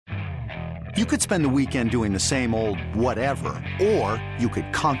You could spend the weekend doing the same old whatever, or you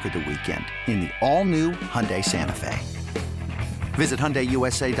could conquer the weekend in the all-new Hyundai Santa Fe. Visit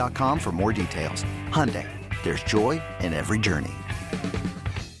HyundaiUSA.com for more details. Hyundai, there's joy in every journey.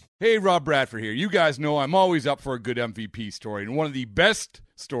 Hey, Rob Bradford here. You guys know I'm always up for a good MVP story, and one of the best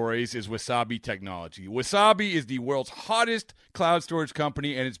stories is Wasabi Technology. Wasabi is the world's hottest cloud storage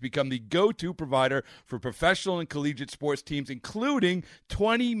company, and it's become the go-to provider for professional and collegiate sports teams, including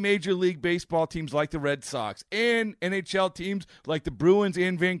 20 Major League Baseball teams like the Red Sox and NHL teams like the Bruins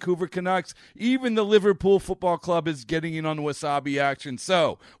and Vancouver Canucks. Even the Liverpool Football Club is getting in on the Wasabi action.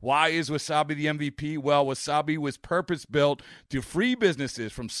 So, why is Wasabi the MVP? Well, Wasabi was purpose-built to free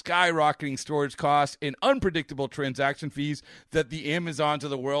businesses from skyrocketing storage costs and unpredictable transaction fees that the Amazons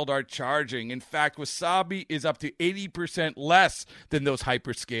of the world are charging. In fact, Wasabi is up to 80% less than those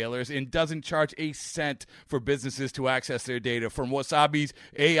hyperscalers and doesn't charge a cent for businesses to access their data. From Wasabi's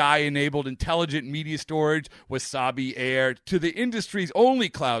AI-enabled intelligent media storage, Wasabi Air, to the industry's only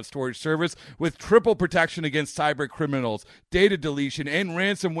cloud storage service with triple protection against cyber criminals, data deletion, and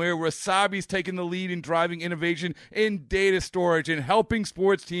ransomware, Wasabi's taken the lead in driving innovation in data storage and helping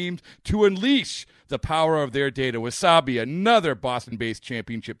sports teams to unleash the power of their data. Wasabi, another Boston-based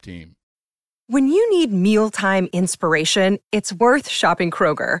championship team. When you need mealtime inspiration, it's worth shopping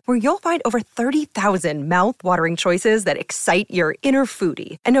Kroger, where you'll find over 30,000 mouth-watering choices that excite your inner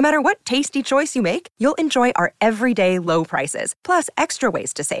foodie. And no matter what tasty choice you make, you'll enjoy our everyday low prices, plus extra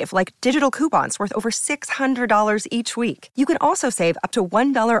ways to save, like digital coupons worth over $600 each week. You can also save up to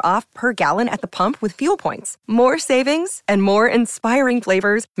 $1 off per gallon at the pump with fuel points. More savings and more inspiring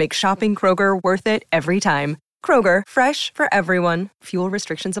flavors make shopping Kroger worth it every time. Kroger, fresh for everyone. Fuel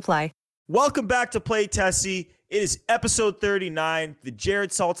restrictions apply. Welcome back to Play Tessie. It is episode 39, the Jared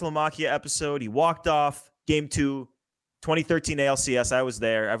Saltalamacchia episode. He walked off Game 2, 2013 ALCS. I was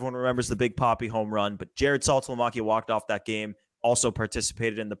there. Everyone remembers the Big Poppy home run, but Jared Saltalamacchia walked off that game. Also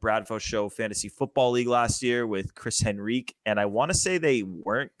participated in the Bradfo Show Fantasy Football League last year with Chris Henrique, and I want to say they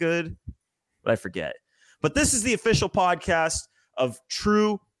weren't good, but I forget. But this is the official podcast of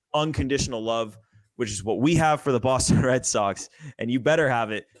True Unconditional Love, which is what we have for the Boston Red Sox. And you better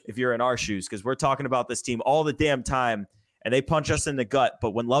have it if you're in our shoes, because we're talking about this team all the damn time, and they punch us in the gut.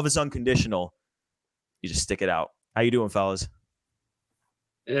 But when love is unconditional, you just stick it out. How you doing, fellas?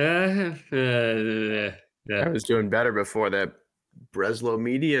 I was doing better before that Breslow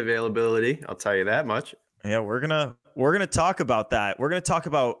media availability. I'll tell you that much. Yeah, we're gonna talk about that. We're gonna talk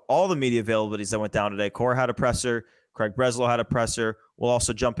about all the media availabilities that went down today. Cora had a presser. Craig Breslow had a presser. We'll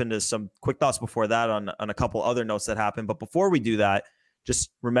also jump into some quick thoughts before that on a couple other notes that happened. But before we do that,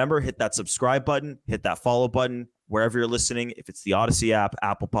 just remember, hit that subscribe button, hit that follow button, wherever you're listening. If it's the Odyssey app,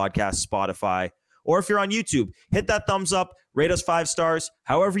 Apple Podcasts, Spotify, or if you're on YouTube, hit that thumbs up, rate us 5 stars.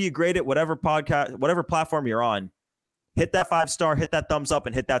 However you grade it, whatever platform you're on, hit that 5-star, hit that thumbs up,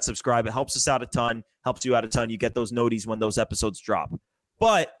 and hit that subscribe. It helps us out a ton, helps you out a ton. You get those noties when those episodes drop.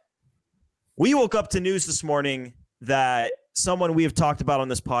 But we woke up to news this morning that someone we have talked about on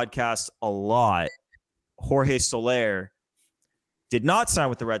this podcast a lot, Jorge Soler, did not sign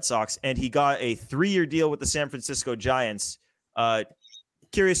with the Red Sox, and he got a 3-year deal with the San Francisco Giants.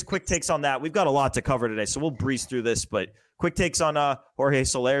 Curious, quick takes on that. We've got a lot to cover today, so we'll breeze through this. But quick takes on Jorge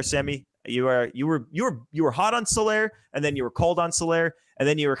Soler. Sammy, you were hot on Soler, and then you were cold on Soler, and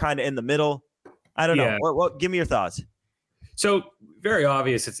then you were kind of in the middle. I don't know. What? Give me your thoughts. So very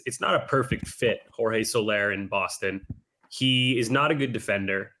obvious, it's not a perfect fit, Jorge Soler in Boston. He is not a good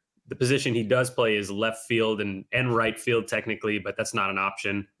defender. The position he does play is left field and right field technically, but that's not an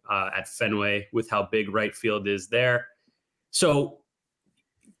option at Fenway with how big right field is there. So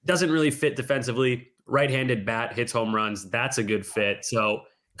doesn't really fit defensively. Right-handed bat, hits home runs. That's a good fit. So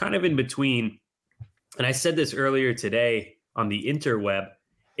kind of in between. And I said this earlier today on the interweb.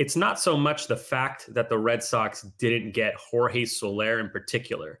 It's not so much the fact that the Red Sox didn't get Jorge Soler in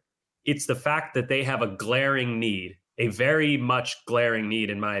particular. It's the fact that they have a glaring need, a very much glaring need,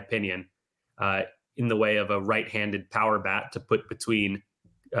 in my opinion, in the way of a right-handed power bat to put between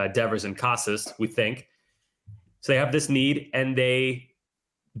Devers and Casas, we think. So they have this need, and they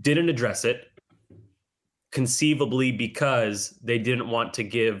didn't address it, conceivably because they didn't want to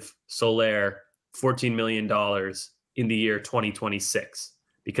give Soler $14 million in the year 2026.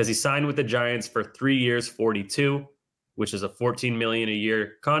 Because he signed with the Giants for 3 years, 42, which is a $14 million a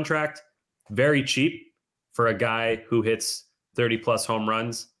year contract. Very cheap for a guy who hits 30 plus home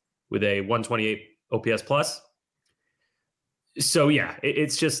runs with a 128 OPS plus. So yeah,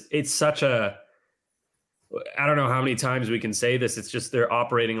 it's such a, I don't know how many times we can say this. It's just, they're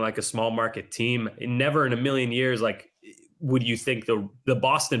operating like a small market team. Never in a million years, like would you think the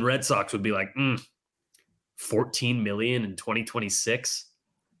Boston Red Sox would be like, 14 million in 2026?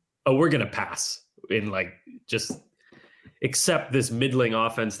 Oh, we're going to pass in like just accept this middling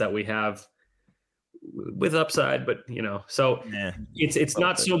offense that we have with upside, but so it's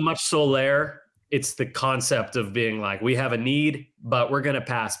not so much Soler. It's the concept of being like, we have a need, but we're going to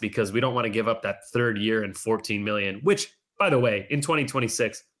pass because we don't want to give up that third year and 14 million, which, by the way, in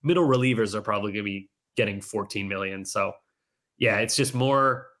 2026, middle relievers are probably going to be getting 14 million. So yeah, it's just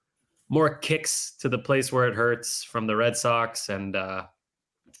more kicks to the place where it hurts from the Red Sox. And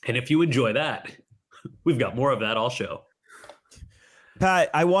if you enjoy that, we've got more of that all show. Pat,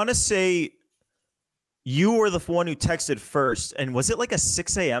 I want to say you were the one who texted first. And was it like a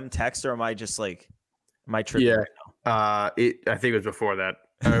 6 a.m. text, or am I just like, am I tripping? Yeah. Right I think it was before that.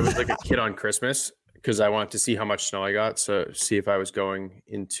 I was like a kid on Christmas because I wanted to see how much snow I got. So see if I was going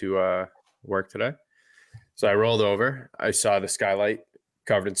into work today. So I rolled over. I saw the skylight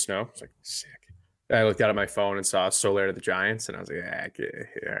covered in snow. I was like, sick. I looked out at my phone and saw Soler to the Giants, and I was like, okay,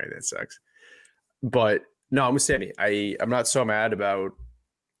 all right, that sucks. But no, I'm with Sammy. I'm not so mad about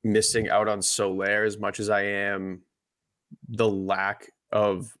missing out on Soler as much as I am the lack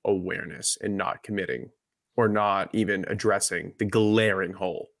of awareness and not committing or not even addressing the glaring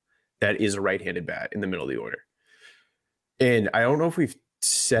hole that is a right-handed bat in the middle of the order. And I don't know if we've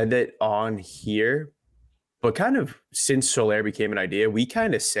said it on here, but kind of since Soler became an idea, we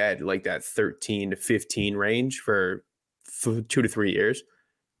kind of said like that 13 to 15 range for 2 to 3 years.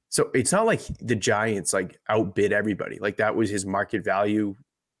 So it's not like the Giants like outbid everybody. Like that was his market value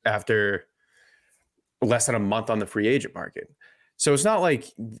after less than a month on the free agent market. So it's not like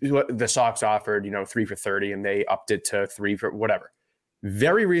the Sox offered, 3 for 30 and they upped it to 3 for whatever.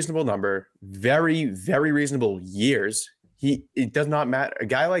 Very reasonable number, very, very reasonable years. It does not matter. A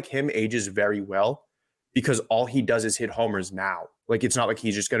guy like him ages very well because all he does is hit homers now. Like it's not like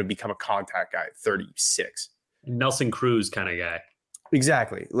he's just going to become a contact guy at 36. Nelson Cruz kind of guy.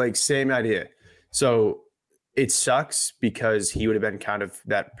 Exactly. Like same idea. So it sucks because he would have been kind of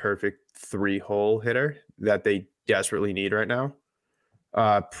that perfect 3-hole hitter that they desperately need right now.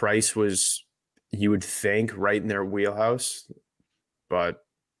 Price was, you would think, right in their wheelhouse, but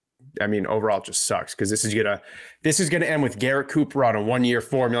I mean, overall it just sucks because this is gonna end with Garrett Cooper on a 1-year,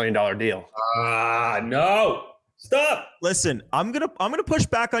 $4 million deal. No, stop. Listen, I'm gonna push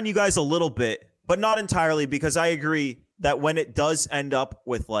back on you guys a little bit, but not entirely, because I agree that when it does end up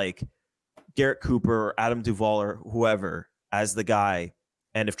with like Garrett Cooper or Adam Duvall or whoever as the guy,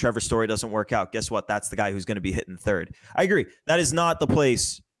 and if Trevor Story doesn't work out, guess what? That's the guy who's going to be hitting third. I agree. That is not the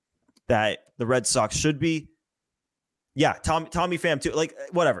place that the Red Sox should be. Yeah, Tommy Pham too. Like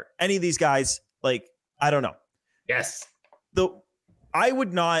whatever. Any of these guys, like I don't know. Yes. I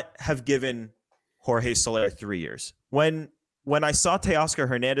would not have given Jorge Soler 3 years. When I saw Teoscar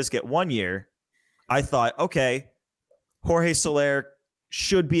Hernandez get 1 year, I thought, okay, Jorge Soler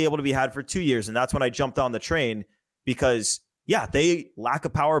should be able to be had for 2 years. And that's when I jumped on the train because, yeah, they lack a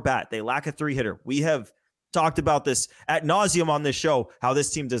power bat. They lack a 3-hitter. We have talked about this ad nauseum on this show, how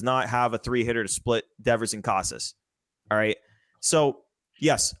this team does not have a 3-hitter to split Devers and Casas. All right. So,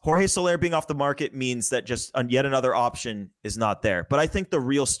 yes, Jorge Soler being off the market means that just yet another option is not there. But I think the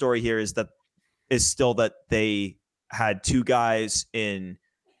real story here is still that they had 2 guys in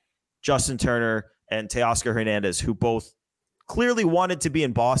Justin Turner and Teoscar Hernandez who both clearly wanted to be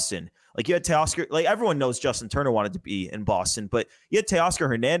in Boston. Like you had Teoscar, like everyone knows Justin Turner wanted to be in Boston, but you had Teoscar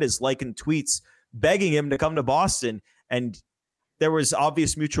Hernandez liking tweets begging him to come to Boston, and there was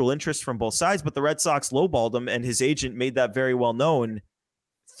obvious mutual interest from both sides, but the Red Sox lowballed him, and his agent made that very well known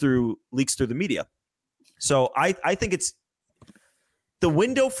through leaks through the media. So I think it's the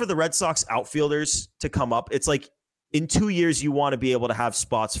window for the Red Sox outfielders to come up. It's like in 2 years, you want to be able to have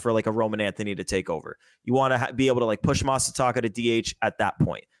spots for like a Roman Anthony to take over. You want to be able to like push Masataka to DH at that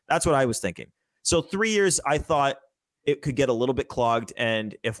point. That's what I was thinking. So 3 years, I thought it could get a little bit clogged.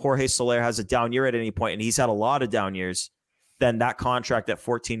 And if Jorge Soler has a down year at any point, and he's had a lot of down years, then that contract at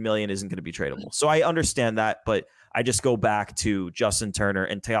 $14 million isn't going to be tradable. So I understand that, but I just go back to Justin Turner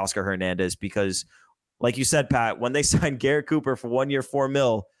and Teoscar Hernandez because, like you said, Pat, when they signed Garrett Cooper for 1 year, $4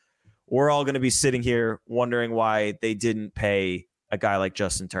 million, we're all going to be sitting here wondering why they didn't pay a guy like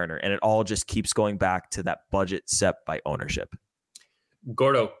Justin Turner. And it all just keeps going back to that budget set by ownership.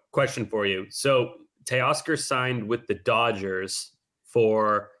 Gordo, question for you. So Teoscar signed with the Dodgers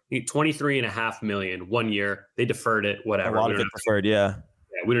for $23.5 million 1 year. They deferred it, whatever. A lot of it deferred, yeah.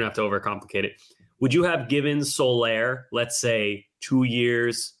 We don't have to overcomplicate it. Would you have given Soler, let's say, 2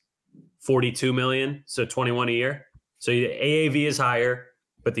 years, $42 million, so 21 a year? So the AAV is higher,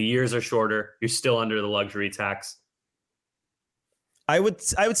 but the years are shorter. You're still under the luxury tax.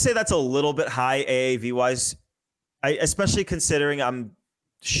 I would say that's a little bit high AAV wise. Especially considering I'm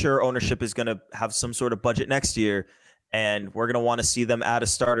sure ownership is going to have some sort of budget next year, and we're going to want to see them add a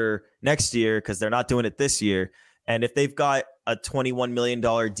starter next year because they're not doing it this year. And if they've got a $21 million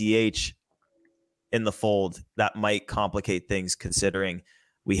DH in the fold, that might complicate things, considering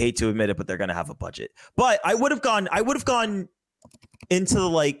we hate to admit it, but they're going to have a budget. But I would have gone into the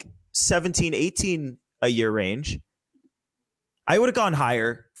like 17, 18 a year range. I would have gone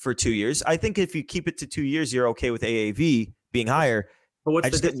higher for 2 years. I think if you keep it to 2 years, you're okay with AAV being higher. But I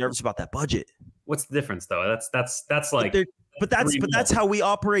just get nervous about that budget. What's the difference though? That's like, but that's how we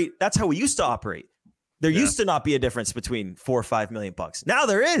operate. That's how we used to operate. There used to not be a difference between $4 or $5 million. Now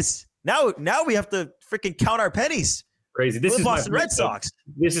there is. Now we have to freaking count our pennies. Crazy. This is Boston Red Sox.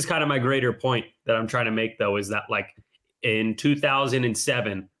 This is kind of my greater point that I'm trying to make though, is that like in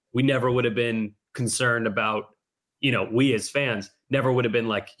 2007, we never would have been concerned about, we as fans never would have been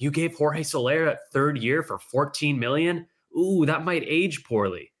like, you gave Jorge Soler a third year for $14 million. Ooh, that might age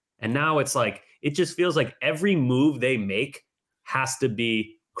poorly. And now it's like, it just feels like every move they make has to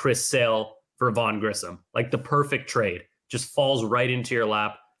be Chris Sale for Vaughn Grissom. Like the perfect trade just falls right into your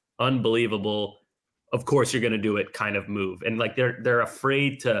lap. Unbelievable. Of course you're going to do it kind of move. And like they're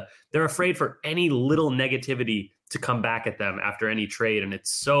afraid for any little negativity to come back at them after any trade. And it's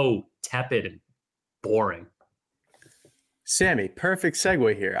so tepid and boring. Sammy, perfect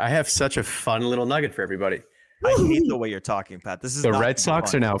segue here. I have such a fun little nugget for everybody. I hate the way you're talking, Pat. This is the Red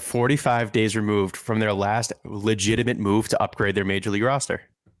Sox are now 45 days removed from their last legitimate move to upgrade their major league roster.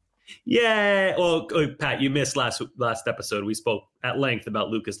 Yeah. Well, Pat, you missed last episode. We spoke at length about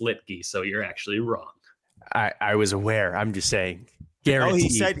Lucas Litke, so you're actually wrong. I was aware. I'm just saying.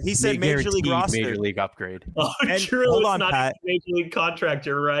 Guaranteed. He said major league roster. Major league upgrade. Oh, true. Hold it's on, not Pat. a major league contract.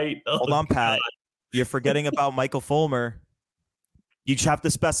 You're right. Hold on, Pat. You're forgetting about Michael Fulmer. You have to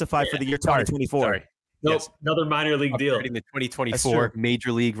specify for the year 2024. Sorry. Nope, Yes. Another minor league deal. Upgrading the 2024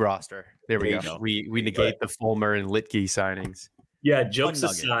 major league roster. There we There go. you go. We negate the Fulmer and Litke signings. Yeah, jokes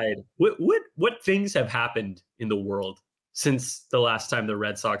nugget. aside, what things have happened in the world since the last time the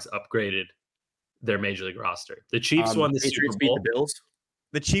Red Sox upgraded their major league roster? The Chiefs won the Patriots Super Bowl. beat the Bills.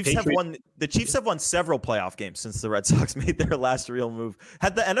 The Chiefs have won several playoff games since the Red Sox made their last real move.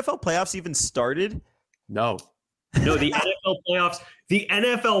 Had the NFL playoffs even started? No. No, the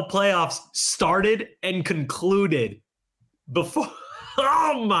NFL playoffs started and concluded before.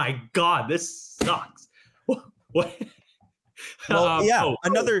 Oh my God, this sucks. What? Well,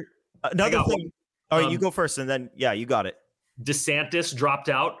 another thing. one. All right, you go first, and then you got it. DeSantis dropped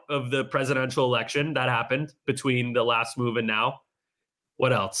out of the presidential election. That happened between the last move and now.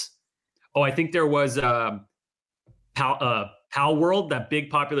 What else? Oh, I think there was Pal World, that big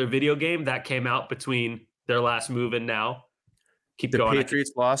popular video game that came out between their last move and now. Keep The going.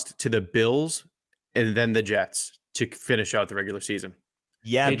 Patriots lost to the Bills and then the Jets to finish out the regular season.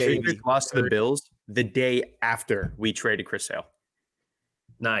 Yeah, Patriots baby. lost to the Bills the day after we traded Chris Sale.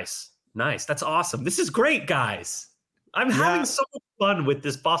 Nice. That's awesome. This is great, guys. I'm having so much fun with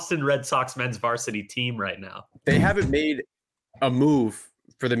this Boston Red Sox men's varsity team right now. They haven't made a move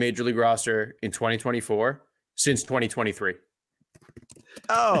for the major league roster in 2024 since 2023.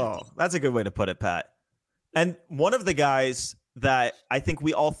 Oh, that's a good way to put it, Pat. And one of the guys that I think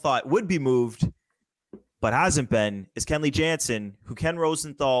we all thought would be moved, but hasn't been, is Kenley Jansen, who Ken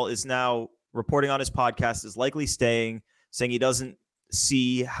Rosenthal is now reporting on his podcast is likely staying, saying he doesn't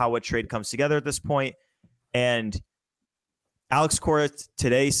see how a trade comes together at this point. And Alex Cora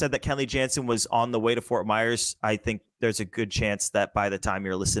today said that Kenley Jansen was on the way to Fort Myers. I think there's a good chance that by the time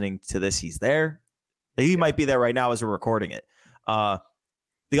you're listening to this, he's there. He might be there right now as we're recording it.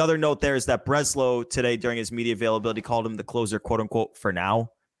 The other note there is that Breslow today during his media availability called him the closer, quote unquote, for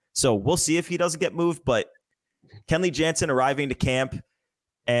now. So we'll see if he doesn't get moved. But Kenley Jansen arriving to camp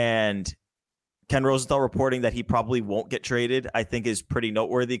and Ken Rosenthal reporting that he probably won't get traded, I think is pretty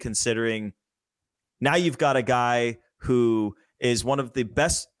noteworthy, considering now you've got a guy who is one of the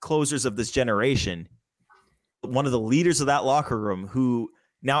best closers of this generation, one of the leaders of that locker room, who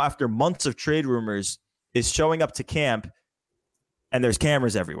now after months of trade rumors is showing up to camp and there's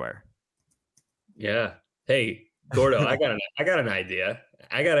cameras everywhere. Yeah. Hey, Gordo, I got an idea.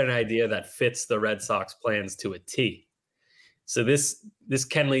 I got an idea that fits the Red Sox plans to a T. So this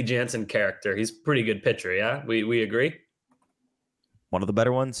Kenley Jansen character, he's a pretty good pitcher, yeah? We agree? One of the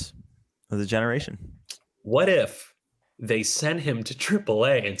better ones of the generation. What if they sent him to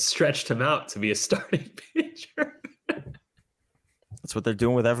AAA and stretched him out to be a starting pitcher? That's what they're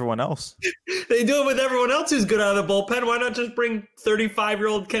doing with everyone else. They do it with everyone else who's good out of the bullpen. Why not just bring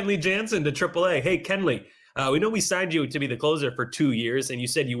 35-year-old Kenley Jansen to AAA? Hey, Kenley, We know we signed you to be the closer for 2 years, and you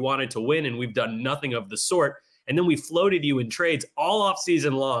said you wanted to win, and we've done nothing of the sort. And then we floated you in trades all off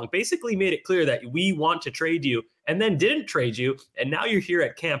season long, basically made it clear that we want to trade you, and then didn't trade you. And now you're here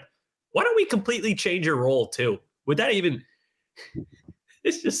at camp. Why don't we completely change your role too? Would that even?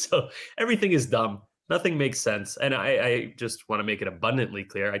 It's just so everything is dumb. Nothing makes sense. And I just want to make it abundantly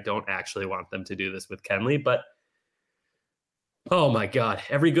clear. I don't actually want them to do this with Kenley, but oh my God,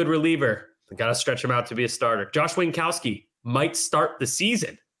 every good reliever, got to stretch him out to be a starter. Josh Winkowski might start the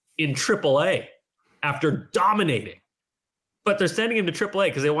season in AAA after dominating, but they're sending him to AAA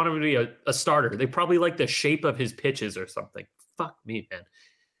because they want him to be a starter. They probably like the shape of his pitches or something. Fuck me, man.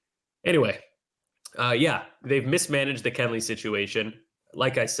 Anyway, yeah, they've mismanaged the Kenley situation.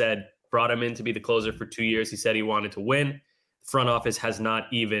 Like I said, brought him in to be the closer for 2 years. He said he wanted to win. The front office has not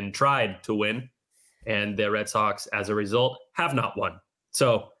even tried to win. And the Red Sox, as a result, have not won.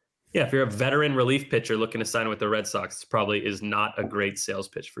 So, yeah, if you're a veteran relief pitcher looking to sign with the Red Sox, this probably is not a great sales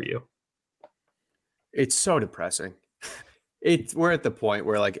pitch for you. It's so depressing. We're at the point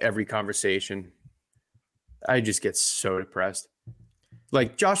where like every conversation, I just get so depressed.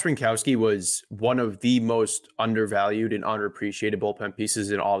 Like Josh Winkowski was one of the most undervalued and underappreciated bullpen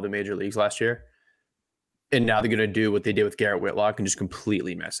pieces in all of the major leagues last year. And now they're going to do what they did with Garrett Whitlock and just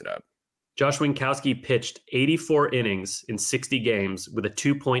completely mess it up. Josh Winkowski pitched 84 innings in 60 games with a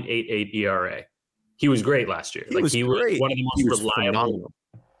 2.88 ERA. He was great last year. He was one of the most reliable. Phenomenal.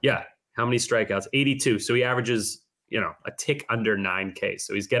 Yeah. How many strikeouts? 82. So he averages, a tick under 9K.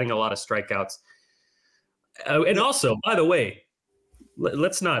 So he's getting a lot of strikeouts. And also, by the way,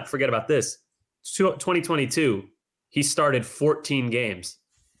 let's not forget about this. 2022, he started 14 games.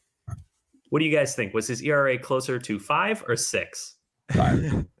 What do you guys think? Was his ERA closer to 5 or 6?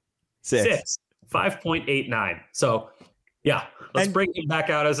 5. 6. 5.89. So, yeah, let's bring him back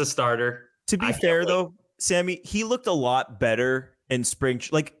out as a starter. To be fair, though, Sammy, he looked a lot better in spring.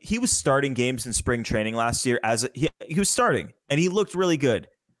 Like, he was starting games in spring training last year. He was starting, and he looked really good.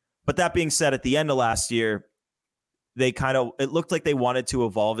 But that being said, at the end of last year, it looked like they wanted to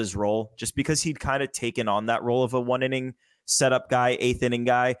evolve his role just because he'd kind of taken on that role of a 1-inning setup guy, 8th inning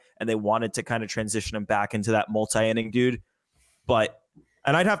guy, and they wanted to kind of transition him back into that multi-inning dude.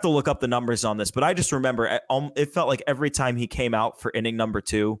 And I'd have to look up the numbers on this, but I just remember it felt like every time he came out for inning number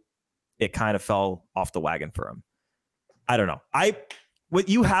 2, it kind of fell off the wagon for him. I don't know.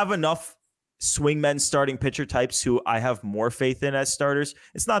 You have enough swingmen starting pitcher types who I have more faith in as starters.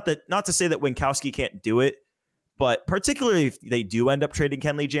 It's not to say that Winkowski can't do it, but particularly if they do end up trading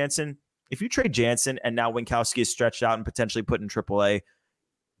Kenley Jansen, if you trade Jansen and now Winkowski is stretched out and potentially put in AAA,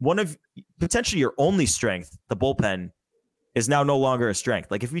 one of potentially your only strength, the bullpen, is now no longer a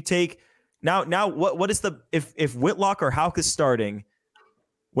strength. Like if you take now what is if Whitlock or Houck is starting,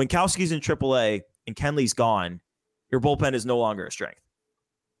 Winkowski's in AAA and Kenley's gone, your bullpen is no longer a strength.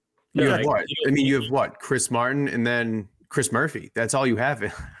 You have what? You have what? Chris Martin and then Chris Murphy. That's all you have.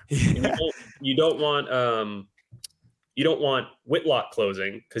 You don't want Whitlock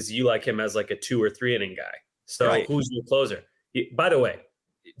closing because you like him as like a 2 or 3 inning guy. So Who's your closer? By the way,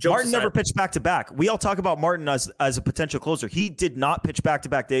 Martin never pitched back-to-back. We all talk about Martin as a potential closer. He did not pitch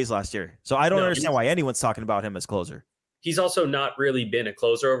back-to-back days last year. So I don't understand why anyone's talking about him as closer. He's also not really been a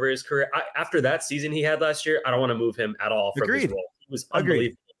closer over his career. After that season he had last year, I don't want to move him at all from his role. He was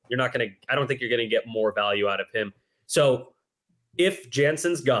unbelievable. I don't think you're going to get more value out of him. So if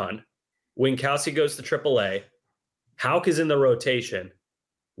Jansen's gone, Winkowski goes to AAA, Houck is in the rotation,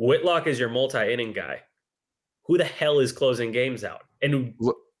 Whitlock is your multi-inning guy. Who the hell is closing games out? And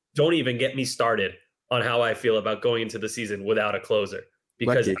don't even get me started on how I feel about going into the season without a closer,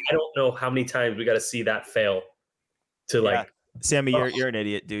 because I don't know how many times we got to see that fail Sammy, you're an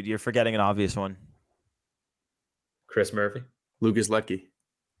idiot, dude. You're forgetting an obvious one. Chris Murphy. Lucas Luetge.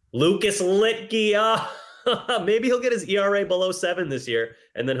 Maybe he'll get his ERA below 7 this year,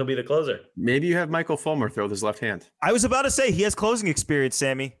 and then he'll be the closer. Maybe you have Michael Fulmer throw with his left hand. I was about to say he has closing experience,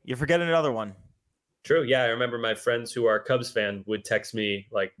 Sammy. You're forgetting another one. True. Yeah, I remember my friends who are Cubs fan would text me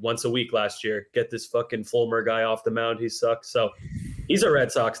like once a week last year, get this fucking Fulmer guy off the mound. He sucks. So he's a Red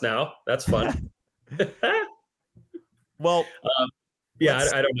Sox now. That's fun. Well,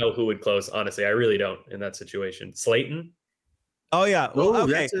 I don't know who would close. Honestly, I really don't in that situation. Slayton. Oh yeah. Well,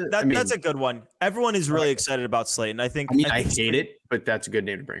 okay. That's a good one. Everyone is really excited about Slayton. I hate it, but that's a good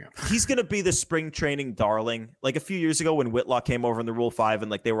name to bring up. He's going to be the spring training darling. Like a few years ago when Whitlock came over in the Rule 5 and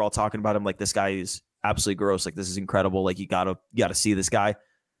like they were all talking about him, like this guy is absolutely gross. Like this is incredible. Like you gotta see this guy.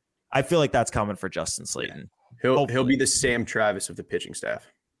 I feel like that's coming for Justin Slayton. He'll be the Sam Travis of the pitching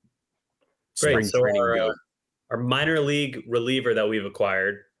staff. Great. So our minor league reliever that we've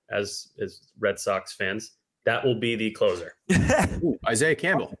acquired as Red Sox fans, That will be the closer. Ooh, Isaiah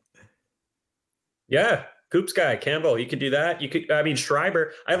Campbell. Yeah. Coops guy, Campbell. You could do that.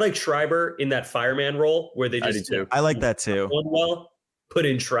 Schreiber. I like Schreiber in that fireman role where they I just do too. I like that too. well, put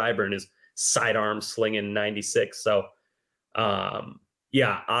in Schreiber and his sidearm slinging 96. So,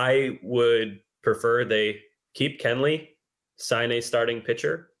 I would prefer they keep Kenley, sign a starting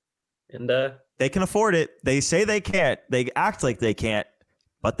pitcher, and They can afford it. They say they can't. They act like they can't,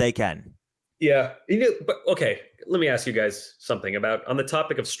 but they can. yeah. But okay, let me ask you guys something about on the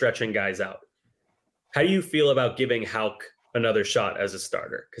topic of stretching guys out. How do you feel about giving Houck another shot as a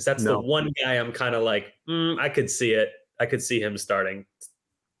starter? Because that's the one guy I'm kind of like, I could see it. I could see him starting.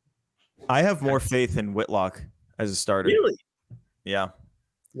 I have more faith in Whitlock as a starter. Really? Yeah.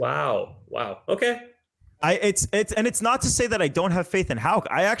 Wow. Okay. It's not to say that I don't have faith in Houck.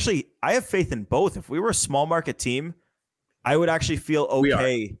 I have faith in both. If we were a small market team, I would actually feel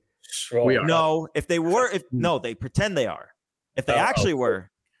okay. We are. No, if they were, they pretend they are. If they actually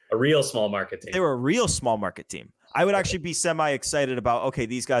were a real small market team, they were a real small market team, I would actually be semi-excited about, okay,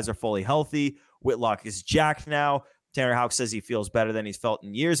 these guys are fully healthy. Whitlock is jacked now. Tanner Houck says he feels better than he's felt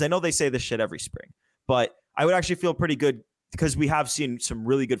in years. I know they say this shit every spring, but I would actually feel pretty good because we have seen some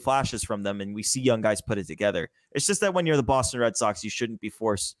really good flashes from them and we see young guys put it together. It's just that when you're the Boston Red Sox, you shouldn't be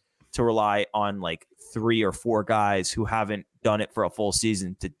forced to rely on like 3 or 4 guys who haven't done it for a full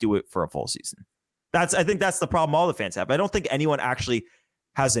season to do it for a full season. I think that's the problem all the fans have. I don't think anyone actually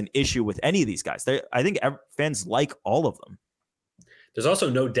has an issue with any of these guys. I think fans like all of them. There's also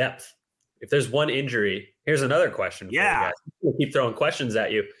no depth. If there's one injury, here's another question. For you guys. We'll keep throwing questions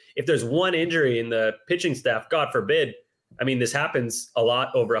at you. If there's one injury in the pitching staff, God forbid, I mean, this happens a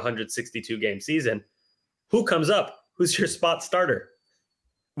lot over a 162 game season. Who comes up? Who's your spot starter?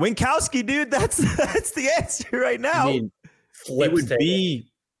 Winkowski, dude. That's the answer right now. I mean, it would be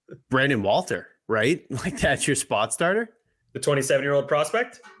Brandon Walter, right? Like that's your spot starter? The 27-year-old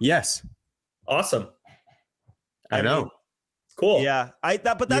prospect? Yes. Awesome. I know. Cool. Yeah. But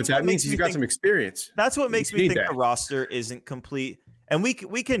that's that what means makes me he's got think, some experience. That's what makes me think that. the roster isn't complete. And we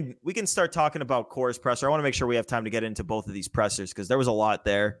can start talking about Cora's presser. I want to make sure we have time to get into both of these pressers because there was a lot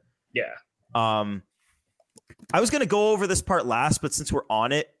there. Yeah. I was going to go over this part last, but since we're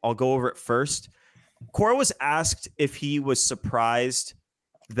on it, I'll go over it first. Cora was asked if he was surprised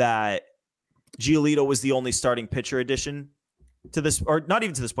that Giolito was the only starting pitcher addition to this, or not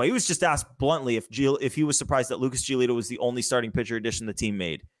even to this point. He was just asked bluntly if he was surprised that Lucas Giolito was the only starting pitcher addition the team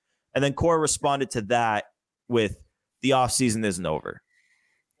made. And then Cora responded to that with the offseason isn't over.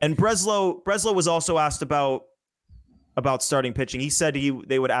 And Breslow was also asked about starting pitching. He said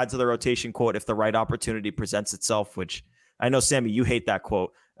they would add to the rotation, quote, if the right opportunity presents itself, which I know, Sammy, you hate that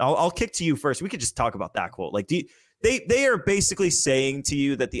quote. I'll kick to you first. We could just talk about that quote. Like, they are basically saying to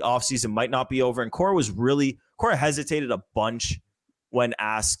you that the offseason might not be over. And Cora hesitated a bunch when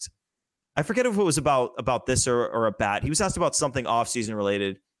asked. I forget if it was about this or a bat. He was asked about something offseason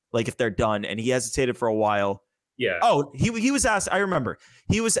related, like if they're done, and he hesitated for a while. Yeah. Oh, he was asked. I remember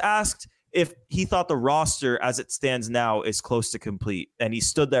he was asked if he thought the roster as it stands now is close to complete, and he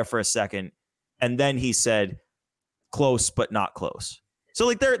stood there for a second, and then he said, "Close, but not close." So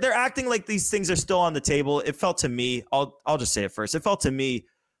like they're acting like these things are still on the table. It felt to me, I'll just say it first. It felt to me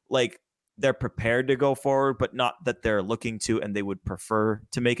like they're prepared to go forward, but not that they're looking to, and they would prefer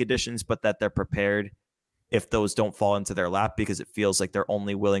to make additions, but that they're prepared if those don't fall into their lap, because it feels like they're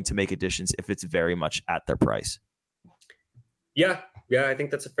only willing to make additions if it's very much at their price. Yeah, I think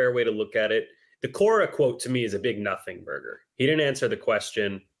that's a fair way to look at it. The Cora quote to me is a big nothing burger. He didn't answer the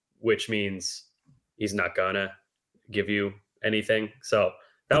question, which means he's not gonna give you anything. So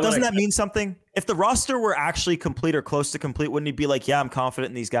doesn't that mean something? If the roster were actually complete or close to complete, wouldn't he be like, yeah, I'm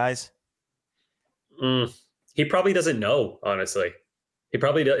confident in these guys? He probably doesn't know, honestly. He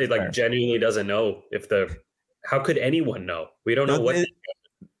probably genuinely doesn't know how could anyone know? We don't know what.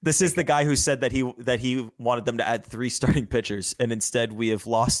 This is the guy who said that he wanted them to add 3 starting pitchers, and instead we have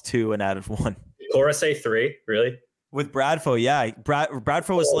lost 2 and added 1. Did Cora say 3? Really? With Bradfo, yeah.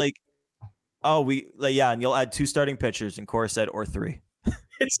 Bradfo was like, "Oh, and you'll add 2 starting pitchers," and Cora said, "or 3."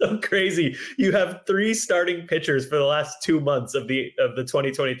 It's so crazy. You have 3 starting pitchers for the last 2 months of the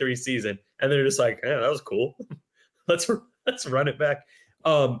 2023 season, and they're just like, "Yeah, that was cool. Let's run it back."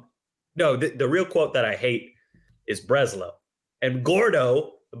 No, the real quote that I hate is Breslow. And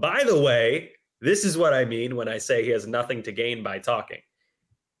Gordo, by the way, this is what I mean when I say he has nothing to gain by talking.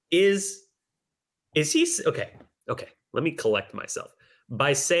 Is he okay? Let me collect myself.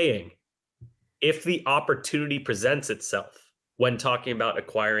 By saying, if the opportunity presents itself when talking about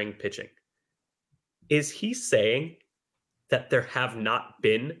acquiring pitching, is he saying that there have not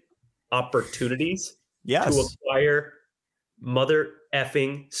been opportunities Yes. to acquire mother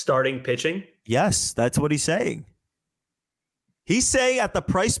effing starting pitching? Yes, that's what he's saying. He's saying at the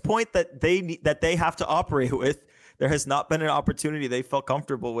price point that they have to operate with, there has not been an opportunity they felt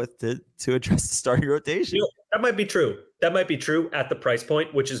comfortable with to address the starting rotation. You know, that might be true. That might be true at the price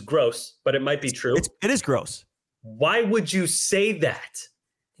point, which is gross, but it might be true. It is gross. Why would you say that?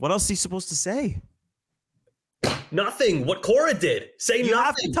 What else is he supposed to say? Nothing. What Cora did. Say You nothing.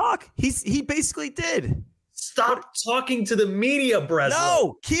 have to talk. He basically did. Stop talking to the media, Breslow.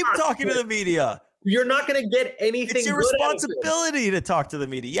 No, keep talking to the media. You're not going to get anything. It's your good out of it. responsibility to talk to the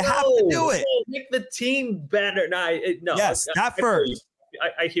media. You have to do it. No, make the team better. No. Yes, that first.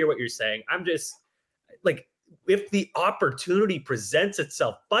 I hear what you're saying. I'm just like, if the opportunity presents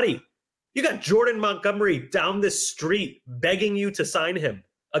itself, buddy, you got Jordan Montgomery down the street begging you to sign him.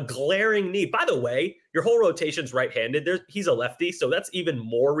 A glaring need. By the way, your whole rotation's right-handed. He's a lefty, so that's even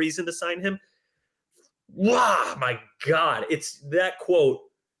more reason to sign him. Wow, my God. It's that quote.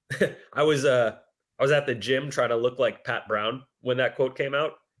 I was at the gym trying to look like Pat Brown when that quote came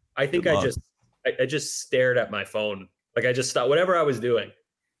out. I think I just stared at my phone. Like I just stopped whatever I was doing,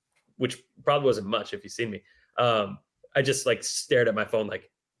 which probably wasn't much if you've seen me. I just like stared at my phone like,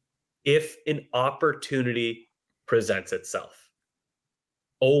 if an opportunity presents itself.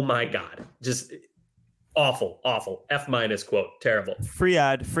 Oh my God. Just awful. F- quote. Terrible. Free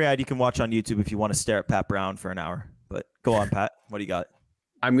ad you can watch on YouTube if you want to stare at Pat Brown for an hour. But go on, Pat. What do you got?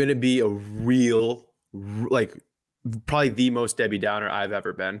 I'm going to be a real, like, probably the most Debbie Downer I've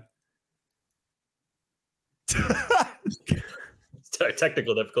ever been.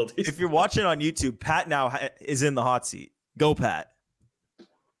 Technical difficulties. If you're watching on YouTube, Pat now is in the hot seat. Go, Pat.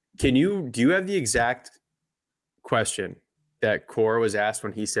 Do you have the exact question that Cora was asked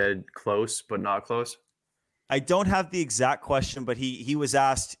when he said close but not close? I don't have the exact question, but he was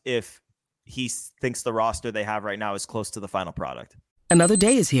asked if he thinks the roster they have right now is close to the final product. Another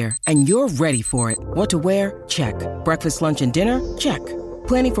day is here, and you're ready for it. What to wear? Check. Breakfast, lunch, and dinner? Check.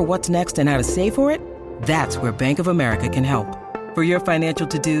 Planning for what's next and how to save for it? That's where Bank of America can help. For your financial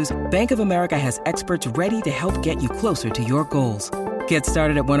to-dos, Bank of America has experts ready to help get you closer to your goals. Get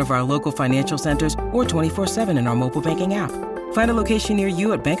started at one of our local financial centers or 24/7 in our mobile banking app. Find a location near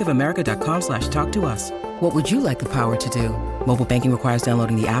you at bankofamerica.com/talktous. What would you like the power to do? Mobile banking requires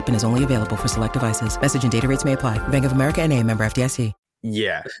downloading the app and is only available for select devices. Message and data rates may apply. Bank of America NA, member FDIC.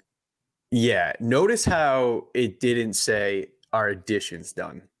 Yeah. Notice how it didn't say our addition's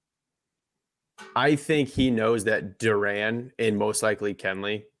done. I think he knows that Duran and most likely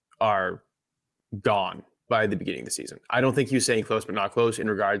Kenley are gone by the beginning of the season. I don't think he was saying close but not close in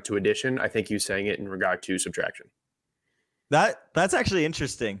regard to addition. I think he was saying it in regard to subtraction. That's actually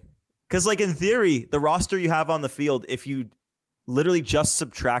interesting. Because, like, in theory, the roster you have on the field, if you literally just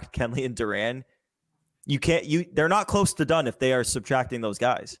subtract Kenley and Duran, they're not close to done if they are subtracting those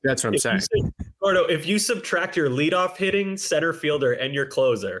guys. That's what I'm saying. Gordo, if you subtract your leadoff hitting center fielder and your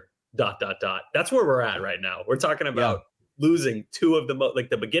closer, ... That's where we're at right now. We're talking about losing two of the like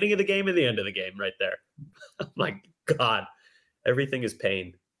the beginning of the game and the end of the game right there. My God, everything is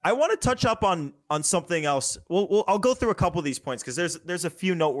pain. I want to touch up on something else. I'll go through a couple of these points because there's a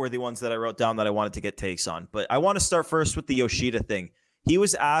few noteworthy ones that I wrote down that I wanted to get takes on. But I want to start first with the Yoshida thing. He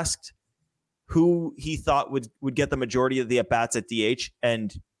was asked who he thought would get the majority of the at-bats at DH.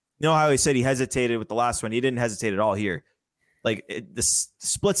 And you know how he said he hesitated with the last one? He didn't hesitate at all here. Like the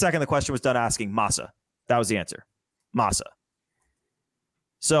split second the question was done asking, Massa. That was the answer. Massa.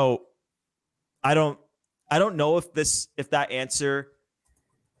 So I don't know if that answer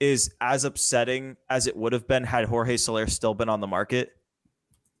is as upsetting as it would have been had Jorge Soler still been on the market.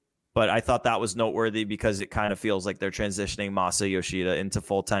 But I thought that was noteworthy because it kind of feels like they're transitioning Massa Yoshida into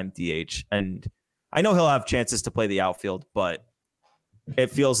full-time DH. And I know he'll have chances to play the outfield, but it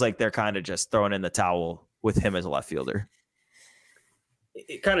feels like they're kind of just throwing in the towel with him as a left fielder.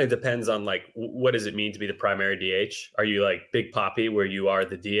 It kind of depends on like, what does it mean to be the primary DH? Are you like Big Papi where you are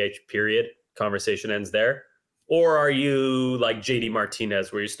the DH period? Conversation ends there. Or are you like JD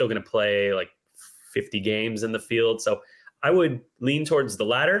Martinez where you're still going to play like 50 games in the field? So I would lean towards the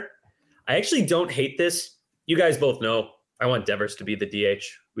latter. I actually don't hate this. You guys both know I want Devers to be the DH.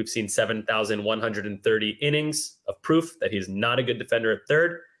 We've seen 7,130 innings of proof that he's not a good defender at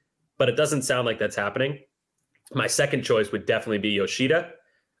third, but it doesn't sound like that's happening. My second choice would definitely be Yoshida.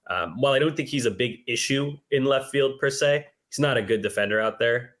 While I don't think he's a big issue in left field per se, he's not a good defender out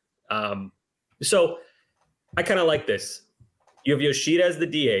there. So I kind of like this. You have Yoshida as the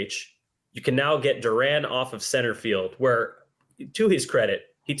DH. You can now get Duran off of center field, where, to his credit,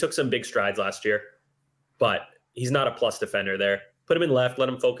 he took some big strides last year, but he's not a plus defender there. Put him in left. Let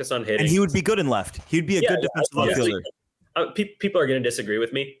him focus on hitting. And he would be good in left. He'd be a good defensive outfielder. People are going to disagree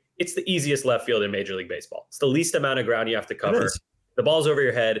with me. It's the easiest left field in Major League Baseball. It's the least amount of ground you have to cover. The ball's over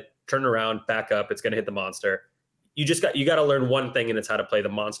your head, turn around, back up. It's going to hit the monster. You got to learn one thing, and it's how to play the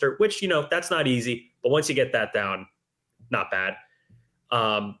monster, which, that's not easy. But once you get that down, not bad.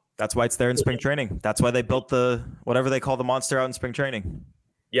 That's why it's there in spring training. That's why they built the whatever they call the monster out in spring training.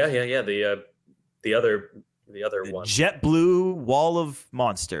 Yeah. The other one. JetBlue Wall of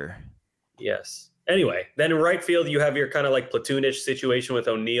Monster. Yes. Anyway, then in right field, you have your kind of like platoonish situation with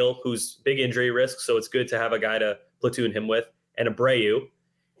O'Neill, who's big injury risk. So it's good to have a guy to platoon him with, and Abreu.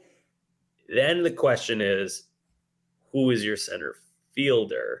 Then the question is, who is your center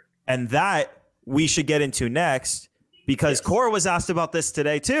fielder? And that we should get into next, because Cora was asked about this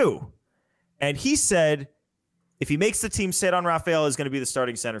today too. And he said, if he makes the team, Ceddanne Rafaela is going to be the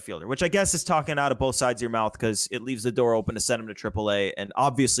starting center fielder, which I guess is talking out of both sides of your mouth because it leaves the door open to send him to AAA. And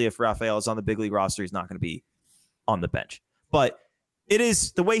obviously, if Rafaela is on the big league roster, he's not going to be on the bench. But it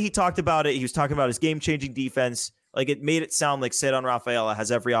is the way he talked about it. He was talking about his game-changing defense. Like, it made it sound like Ceddanne Rafaela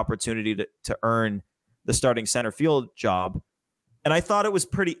has every opportunity to earn the starting center field job. And I thought it was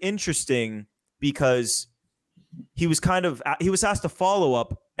pretty interesting because he was asked a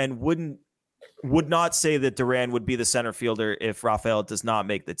follow-up and would not say that Duran would be the center fielder if Rafael does not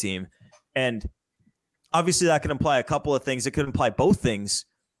make the team. And obviously that can imply a couple of things. It could imply both things.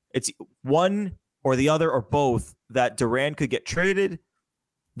 It's one or the other or both, that Duran could get traded,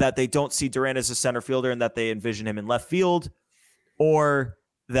 that they don't see Duran as a center fielder and that they envision him in left field, or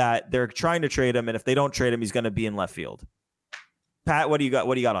that they're trying to trade him, and if they don't trade him, he's going to be in left field. Pat, what do you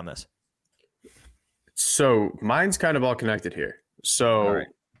got on this? So mine's kind of all connected here. So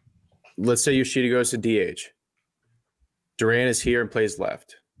let's say Yoshida goes to DH. Duran is here and plays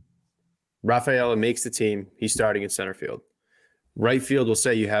left. Rafaela makes the team. He's starting in center field. Right field, we'll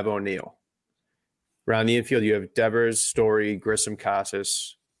say you have O'Neill. Around the infield, you have Devers, Story, Grissom,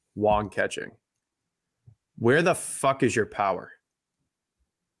 Casas, Wong catching. Where the fuck is your power?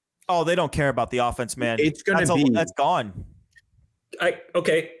 Oh, they don't care about the offense, man. It's going to be... That's gone.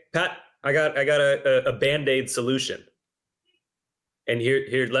 Okay, Pat, I got a Band-Aid solution. And here,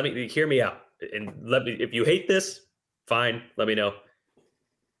 hear me out. And let me, if you hate this, fine, let me know.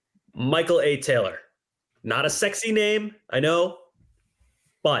 Michael A. Taylor. Not a sexy name, I know,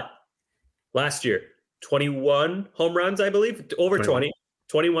 but last year, 21 home runs, I believe, over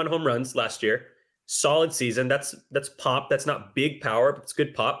 21 home runs last year. Solid season. That's pop. That's not big power, but it's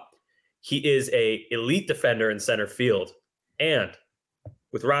good pop. He is a elite defender in center field. And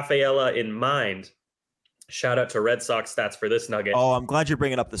with Rafaela in mind, shout out to Red Sox stats for this nugget. Oh, I'm glad you're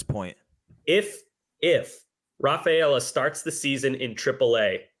bringing up this point. If Rafaela starts the season in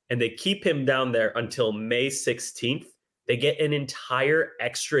AAA and they keep him down there until May 16th, they get an entire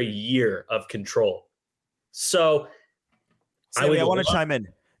extra year of control. So Sammy, I want to chime in.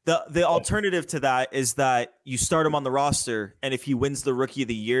 The alternative to that is that you start him on the roster, and if he wins the Rookie of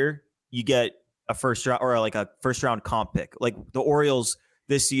the Year, you get a first round or like a first round comp pick. Like the Orioles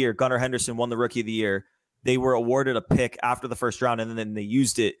this year, Gunnar Henderson won the Rookie of the Year. They were awarded a pick after the first round, and then they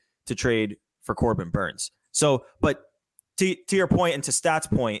used it to trade for Corbin Burns. So, but to your point and to Stat's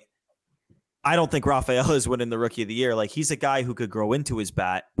point, I don't think Rafaela is winning the Rookie of the Year. Like, he's a guy who could grow into his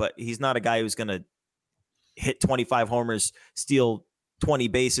bat, but he's not a guy who's going to hit 25 homers, steal 20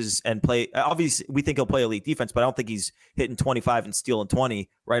 bases, and play. Obviously, we think he'll play elite defense, but I don't think he's hitting 25 and stealing 20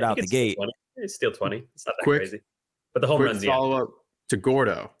 right out the gate. He's steal 20. It's not that crazy. But the home runs, follow up to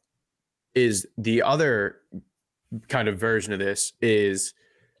Gordo is the other kind of version of this is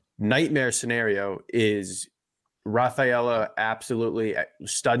nightmare scenario is Rafaela absolutely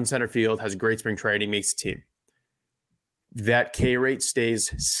stud in center field, has a great spring training, makes the team. That K rate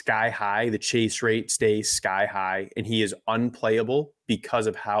stays sky high. The chase rate stays sky high, and he is unplayable because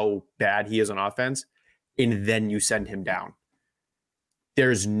of how bad he is on offense. And then you send him down.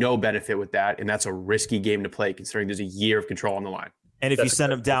 There's no benefit with that, and that's a risky game to play considering there's a year of control on the line. And if you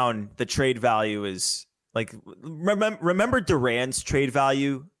send him down, the trade value is like, remember Duran's trade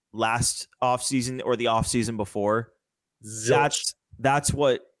value last offseason or the offseason before? Zilch. That's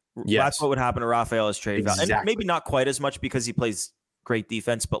what would happen to Rafaela's trade value. And maybe not quite as much because he plays great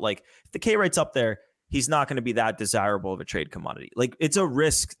defense, but like if the K rate's up there, he's not going to be that desirable of a trade commodity. Like, it's a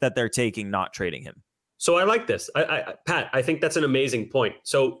risk that they're taking not trading him. So I like this. Pat, I think that's an amazing point.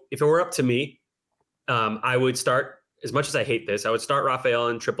 So if it were up to me, I would start, as much as I hate this, I would start Rafael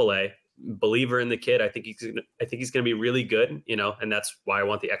in AAA. Believer in the kid. I think he's going to be really good, and that's why I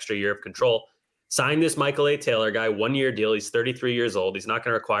want the extra year of control. Sign this Michael A. Taylor guy, 1 year deal. He's 33 years old. He's not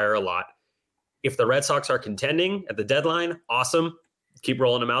going to require a lot. If the Red Sox are contending at the deadline, awesome. Keep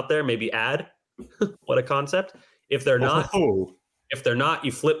rolling them out there. Maybe add. What a concept. If they're not,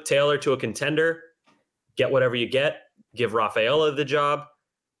 you flip Taylor to a contender, get whatever you get, give Rafaela the job.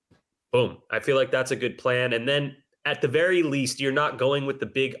 Boom. I feel like that's a good plan. And then at the very least, you're not going with the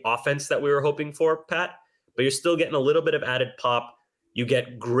big offense that we were hoping for, Pat, but you're still getting a little bit of added pop. You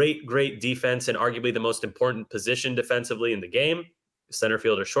get great defense and arguably the most important position defensively in the game. Center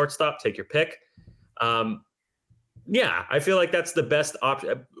field or shortstop, take your pick. Yeah, I feel like that's the best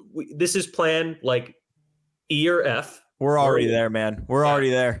option. This is plan like E or F. We're already there, man. We're already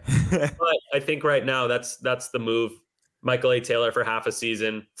there. But I think right now that's the move. Michael A. Taylor for half a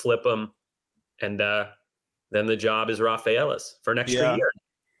season, flip him, and then the job is Rafaela's for an extra year.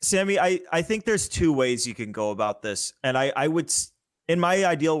 Sammy, I think there's two ways you can go about this. And I would, in my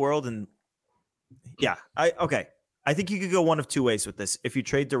ideal world, and I think you could go one of two ways with this. If you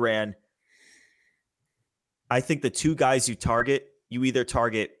trade Duran, I think the two guys you either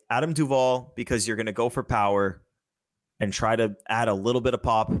target Adam Duvall because you're going to go for power and try to add a little bit of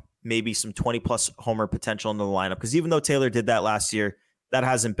pop, maybe some 20-plus homer potential into the lineup. Because even though Taylor did that last year, that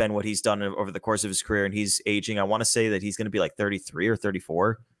hasn't been what he's done over the course of his career, and he's aging. I want to say that he's going to be like 33 or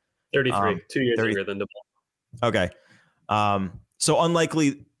 34. 33, 2 years younger than Duvall. Okay. So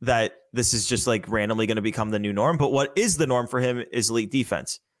unlikely that this is just like randomly going to become the new norm. But what is the norm for him is elite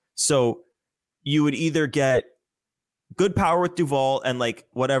defense. So you would either get good power with Duvall and like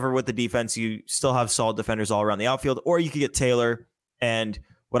whatever with the defense, you still have solid defenders all around the outfield, or you could get Taylor. And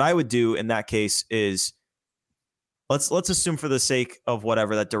what I would do in that case is let's assume for the sake of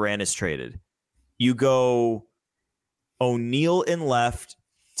whatever that Duran is traded. You go O'Neill in left,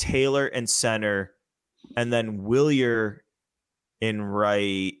 Taylor in center, and then Wilyer in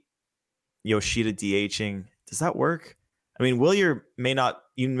right, Yoshida DHing. Does that work? I mean, Wilyer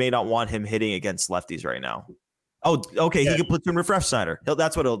you may not want him hitting against lefties right now. Oh, okay. He can platoon with Refsnyder.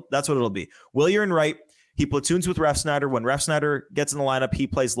 That's what it'll be. Wilyer in right. He platoons with Refsnyder. When Refsnyder gets in the lineup, he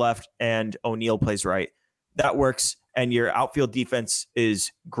plays left and O'Neill plays right. That works. And your outfield defense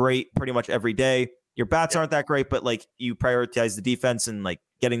is great pretty much every day. Your bats aren't that great, but like you prioritize the defense and like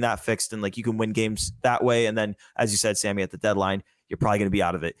getting that fixed, and like you can win games that way. And then, as you said, Sammy, at the deadline, you're probably going to be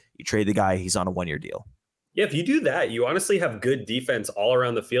out of it. You trade the guy, he's on a 1-year deal. Yeah, if you do that, you honestly have good defense all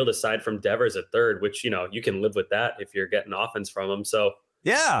around the field aside from Devers at third, which, you can live with that if you're getting offense from him. So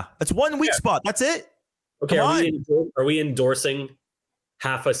yeah, it's one weak spot. That's it. Okay, are we endorsing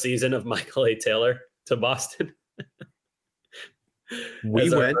half a season of Michael A. Taylor to Boston? We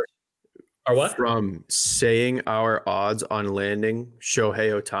went our what? From saying our odds on landing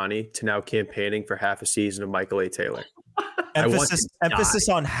Shohei Ohtani to now campaigning for half a season of Michael A. Taylor. Emphasis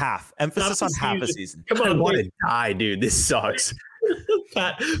on half. Emphasis on half a season. Come on, I want to die, dude. This sucks.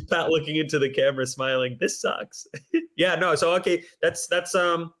 Pat looking into the camera, smiling. This sucks. Yeah, no. So okay, that's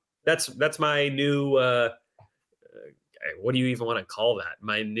my new. What do you even want to call that?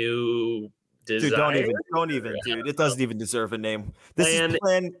 My new desire. Dude, don't even, dude. It doesn't even deserve a name. This is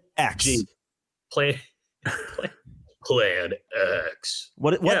Plan X. Plan X.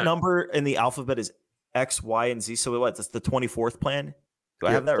 What number in the alphabet is X, Y, and Z? So what? That's the 24th plan. Do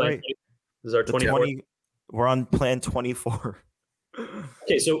I have that right? This is our 24th. We're on plan 24.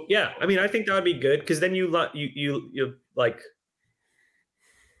 Okay, so yeah, I mean, I think that would be good because then you like.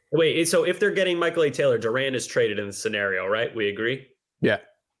 Wait, so if they're getting Michael A. Taylor, Duran is traded in the scenario, right? We agree. Yeah.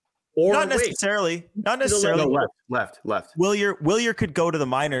 Or not necessarily. Not necessarily. No, left. Wilyer could go to the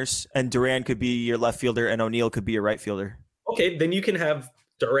minors, and Duran could be your left fielder, and O'Neill could be your right fielder. Okay, then you can have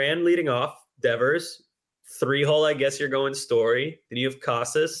Duran leading off, Devers, 3-hole. I guess you're going Story. Then you have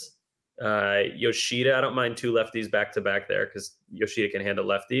Casas, Yoshida. I don't mind 2 lefties back to back there because Yoshida can handle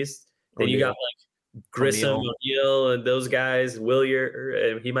lefties. Then you got like Grissom, O'Neill, and those guys.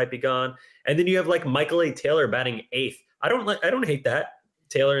 Wilyer, he might be gone. And then you have like Michael A. Taylor batting 8th. I don't hate that.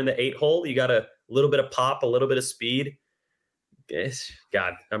 Taylor in the 8-hole. You got a little bit of pop, a little bit of speed.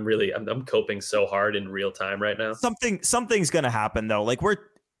 God, I'm coping so hard in real time right now. Something's gonna happen though. Like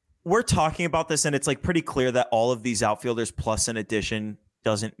we're talking about this, and it's like pretty clear that all of these outfielders plus an addition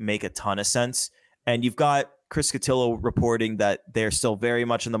doesn't make a ton of sense. And you've got Chris Cotillo reporting that they're still very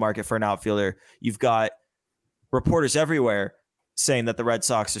much in the market for an outfielder. You've got reporters everywhere saying that the Red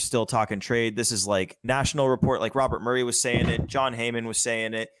Sox are still talking trade. This is like national report. Like Robert Murray was saying it. John Heyman was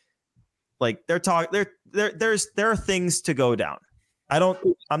saying it. Like there are things to go down.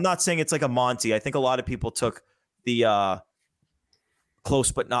 I'm not saying it's like a Monty. I think a lot of people took the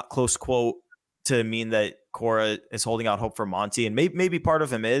close but not close quote to mean that Cora is holding out hope for Monty, and maybe part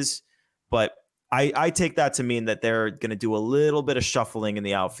of him is, but I take that to mean that they're going to do a little bit of shuffling in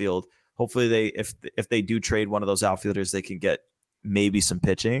the outfield. Hopefully if they do trade one of those outfielders, they can get maybe some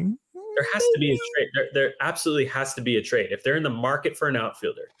pitching. There has to be a trade. There absolutely has to be a trade. If they're in the market for an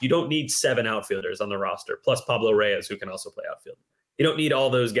outfielder, you don't need 7 outfielders on the roster, plus Pablo Reyes, who can also play outfield. You don't need all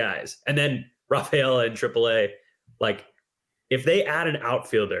those guys. And then Rafaela in AAA, like if they add an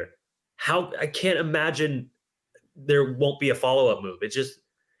outfielder, I can't imagine there won't be a follow-up move.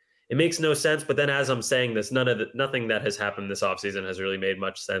 It makes no sense. But then as I'm saying this, nothing that has happened this offseason has really made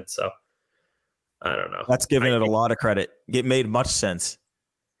much sense. So I don't know. That's giving it a lot of credit. It made much sense.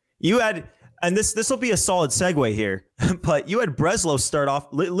 You had, and this will be a solid segue here, but you had Breslow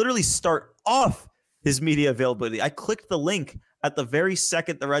literally start off his media availability. I clicked the link at the very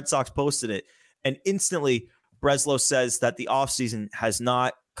second the Red Sox posted it, and instantly Breslow says that the offseason has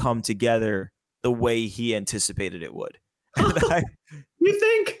not come together the way he anticipated it would. You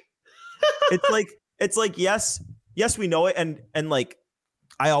think? it's like yes, we know it, and like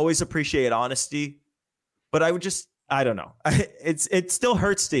I always appreciate honesty, but I don't know. It still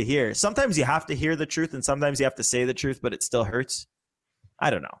hurts to hear. Sometimes you have to hear the truth, and sometimes you have to say the truth, but it still hurts. I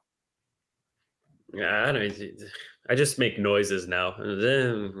don't know. Yeah, I just make noises now.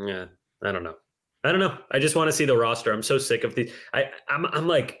 Yeah, I don't know. I just want to see the roster. I'm so sick of these. I'm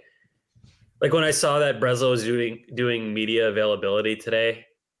like when I saw that Breslow was doing media availability today,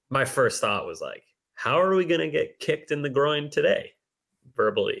 my first thought was like, how are we going to get kicked in the groin today,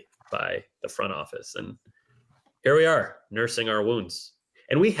 verbally by the front office? And here we are, nursing our wounds.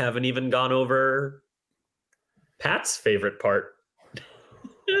 And we haven't even gone over Pat's favorite part.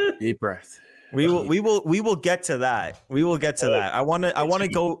 Deep breath. We will get to that. We will get to that. I want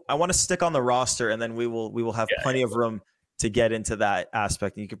to stick on the roster, and then we will have plenty of room to get into that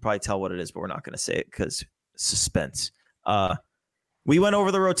aspect. And you could probably tell what it is, but we're not going to say it because suspense. We went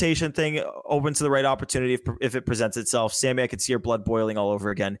over the rotation thing, open to the right opportunity if it presents itself. Sammy, I could see your blood boiling all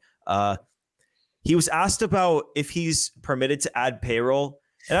over again. He was asked about if he's permitted to add payroll,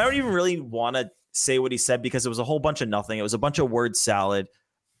 and I don't even really want to say what he said because it was a whole bunch of nothing. It was a bunch of word salad.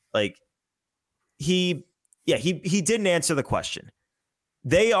 Like he didn't answer the question.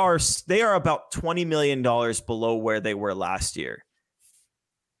 They are about $20 million below where they were last year.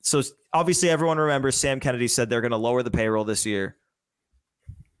 So obviously everyone remembers Sam Kennedy said they're going to lower the payroll this year.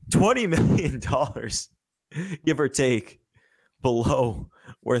 $20 million, give or take, below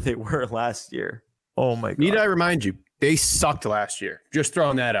where they were last year. Oh my God. Need I remind you, they sucked last year. Just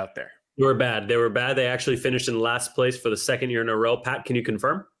throwing that out there. They were bad. They actually finished in last place for the second year in a row. Pat, can you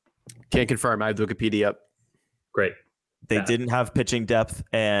confirm? Can't confirm. I have Wikipedia up. Great. They didn't have pitching depth,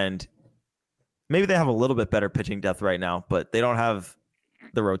 and maybe they have a little bit better pitching depth right now, but they don't have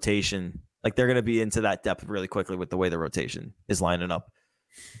the rotation. Like they're going to be into that depth really quickly with the way the rotation is lining up.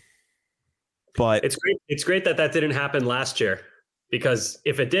 But it's great that didn't happen last year, because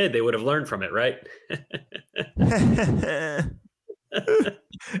if it did, they would have learned from it, right?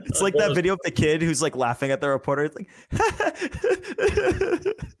 It's like that video of the kid who's like laughing at the reporter. It's like,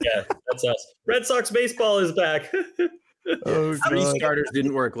 yeah, that's us. Red Sox baseball is back. Three starters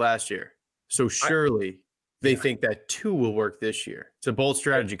didn't work last year, so surely they think that 2 will work this year. It's a bold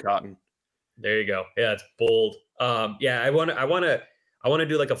strategy, Cotton. There you go. Yeah, it's bold. I want to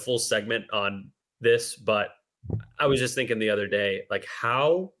do like a full segment on this, but I was just thinking the other day, like,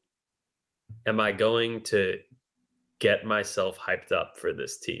 how am I going to get myself hyped up for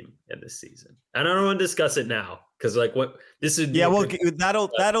this team and this season? And I don't want to discuss it now because, like, what this is. Yeah, well,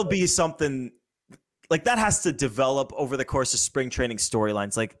 that'll be something like that has to develop over the course of spring training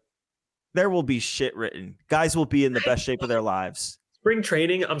storylines. Like, there will be shit written. Guys will be in the best shape of their lives. Spring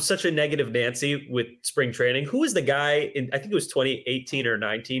training, I'm such a negative Nancy with spring training. Who was the guy in, I think it was 2018 or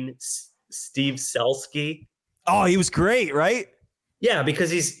 19, Steve Selsky? Oh, he was great, right? Yeah, because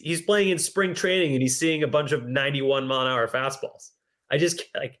he's playing in spring training and he's seeing a bunch of 91 mile an hour fastballs. I just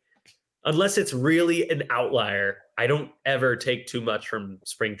like, unless it's really an outlier, I don't ever take too much from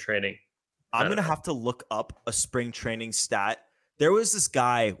spring training. I'm going to have to look up a spring training stat. There was this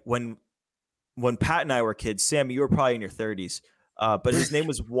guy when Pat and I were kids. Sam, you were probably in your 30s. But his name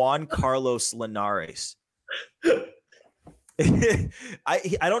was Juan Carlos Linares. I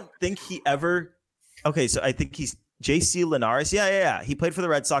don't think he ever. Okay, so I think he's JC Linares. Yeah. He played for the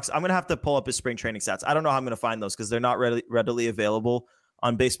Red Sox. I'm gonna have to pull up his spring training stats. I don't know how I'm gonna find those because they're not readily available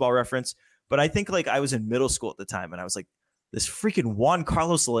on Baseball Reference. But I think like I was in middle school at the time, and I was like, this freaking Juan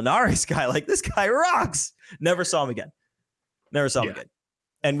Carlos Linares guy, like this guy rocks. Never saw him again.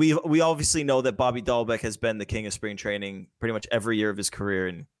 And we obviously know that Bobby Dahlbeck has been the king of spring training pretty much every year of his career.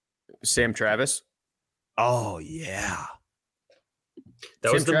 And Sam Travis. Oh yeah,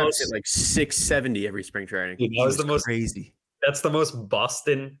 that was the most at like 670 every spring training. That was the most crazy. That's the most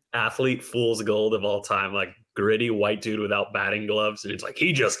Boston athlete fool's gold of all time. Like gritty white dude without batting gloves. And it's like,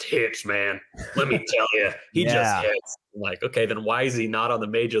 he just hits, man. Let me tell you, he just hits. I'm like, okay, then why is he not on the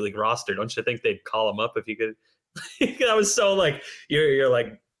major league roster? Don't you think they'd call him up if he could? That was so like, you're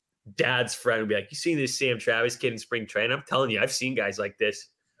like dad's friend would be like, you seen this Sam Travis kid in spring training? I'm telling you, I've seen guys like this.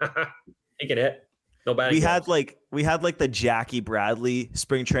 He can hit. No batting gloves. We had like the Jackie Bradley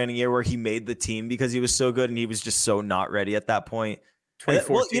spring training year where he made the team because he was so good and he was just so not ready at that point.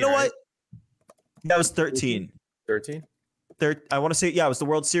 2014, well, you know right? what? That was 13. 13? I want to say, yeah, it was the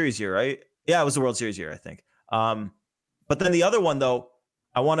World Series year, right? Yeah, it was the World Series year, I think. But then the other one, though,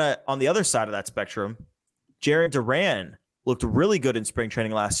 on the other side of that spectrum, Jarren Duran looked really good in spring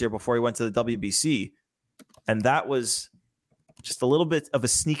training last year before he went to the WBC. And that was just a little bit of a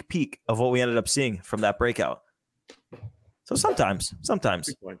sneak peek of what we ended up seeing from that breakout. So sometimes,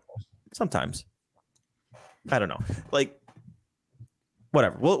 I don't know, like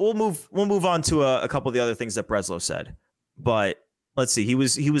whatever. We'll move on to a couple of the other things that Breslow said, but let's see. He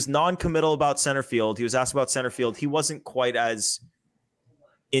was non-committal about center field. He was asked about center field. He wasn't quite as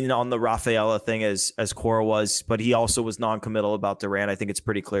in on the Rafaela thing as Cora was, but he also was non-committal about Duran. I think it's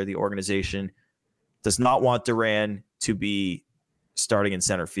pretty clear the organization does not want Duran to be starting in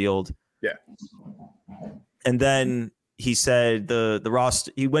center field. Yeah. And then he said the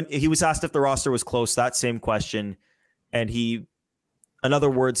roster, he was asked if the roster was close, that same question. And another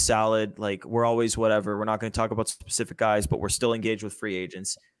word salad, like we're always whatever. We're not going to talk about specific guys, but we're still engaged with free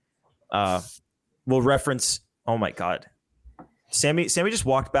agents. We'll reference, oh my God. Sammy just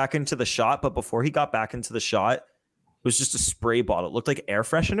walked back into the shot, but before he got back into the shot, it was just a spray bottle. It looked like air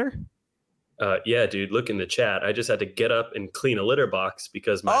freshener. Yeah, dude, look in the chat. I just had to get up and clean a litter box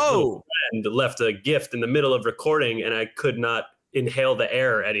because my little friend left a gift in the middle of recording and I could not inhale the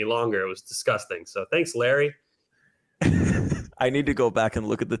air any longer. It was disgusting. So thanks, Larry. I need to go back and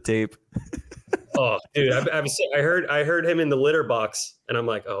look at the tape. Oh, dude, I heard him in the litter box and I'm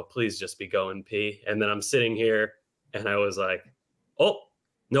like, oh, please just be going pee. And then I'm sitting here and I was like, oh,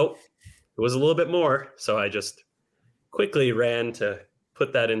 nope, it was a little bit more. So I just quickly ran to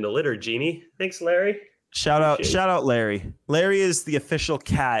put that in the litter, Genie. Thanks, Larry. Shout out Larry. Larry is the official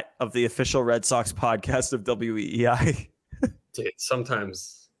cat of the official Red Sox podcast of WEEI. Dude,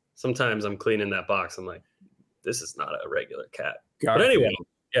 sometimes I'm cleaning that box. I'm like, this is not a regular cat. But anyway,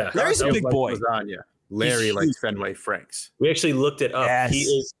 yeah. Larry's a big boy. Lasagna. Larry likes Fenway Franks. We actually looked it up. Yes.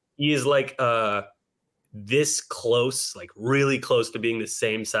 He is like this close, like really close to being the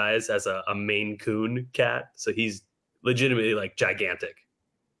same size as a Maine Coon cat. So he's legitimately like gigantic.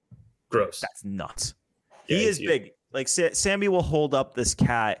 Gross. That's nuts. Yeah, he is big. Like Sammy will hold up this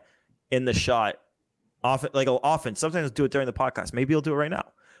cat in the shot often. Sometimes he'll do it during the podcast. Maybe he'll do it right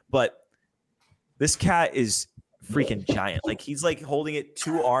now. But this cat is freaking giant. Like he's like holding it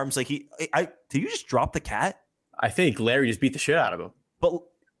 2 arms. Like did you just drop the cat? I think Larry just beat the shit out of him. But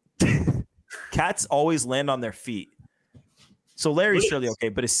cats always land on their feet. So Larry's surely okay,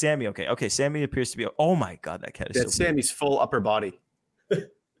 but is Sammy okay? Okay, Sammy appears to be. Oh my God, that cat is. That's so Sammy's full upper body.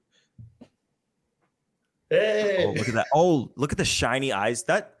 Hey. Oh, look at that! Oh, look at the shiny eyes.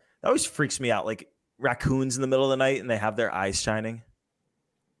 That always freaks me out. Like raccoons in the middle of the night and they have their eyes shining.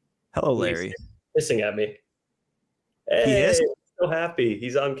 Hello, Larry. He's hissing at me. Hey, He is? so happy.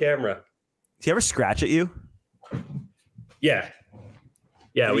 He's on camera. Does he ever scratch at you? Yeah.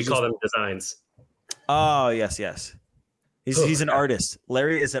 Yeah, He's we call just- them designs. Oh, yes. He's an artist.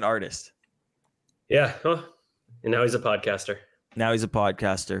 Larry is an artist. Yeah. Huh. And now he's a podcaster. Now he's a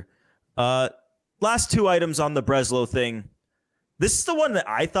podcaster. Last 2 items on the Breslow thing. This is the one that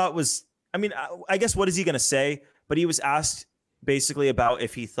I thought was, I guess what is he going to say? But he was asked basically about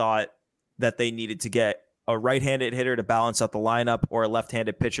if he thought that they needed to get a right-handed hitter to balance out the lineup or a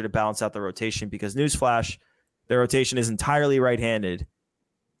left-handed pitcher to balance out the rotation because newsflash, their rotation is entirely right-handed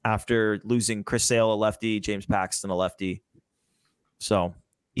after losing Chris Sale, a lefty, James Paxton, a lefty. So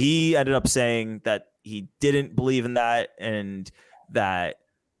he ended up saying that he didn't believe in that and that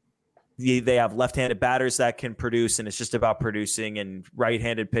they have left-handed batters that can produce and it's just about producing and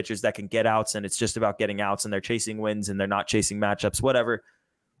right-handed pitchers that can get outs and it's just about getting outs and they're chasing wins and they're not chasing matchups, whatever.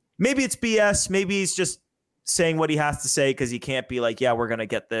 Maybe it's BS. Maybe he's just saying what he has to say because he can't be like, yeah, we're going to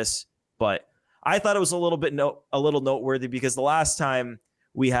get this. But I thought it was a little noteworthy because the last time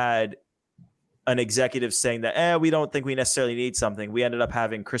we had an executive saying that, we don't think we necessarily need something, we ended up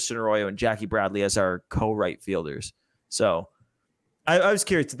having Christian Arroyo and Jackie Bradley as our co-right fielders. So I was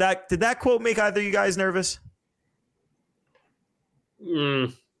curious. Did that quote make either of you guys nervous?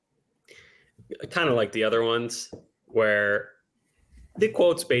 Kind of like the other ones where the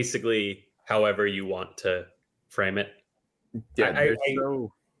quote's basically however you want to frame it. Yeah,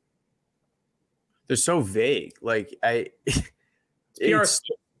 they're so vague. Like it's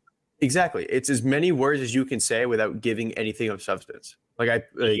exactly. It's as many words as you can say without giving anything of substance.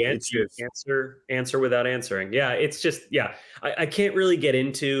 It's just answer without answering. Yeah, it's just I can't really get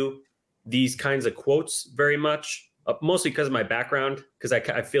into these kinds of quotes very much, mostly because of my background. Because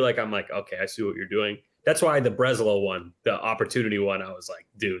I feel like I'm like, okay, I see what you're doing. That's why the Breslow one, the opportunity one, I was like,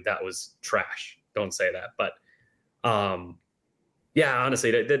 dude, that was trash. Don't say that. But yeah,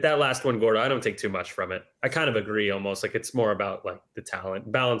 honestly, that last one, Gordo, I don't take too much from it. I kind of agree almost. Like it's more about like the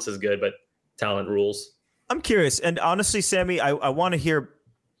talent. Balance is good, but talent rules. I'm curious. And honestly, Sammy, I want to hear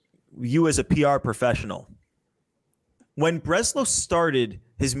you as a PR professional. When Breslow started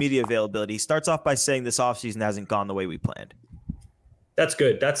his media availability, he starts off by saying this offseason hasn't gone the way we planned. That's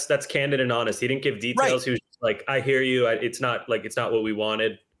good. That's candid and honest. He didn't give details. Right. He was just like, I hear you. It's not what we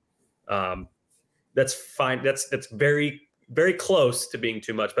wanted. That's fine. That's very, very close to being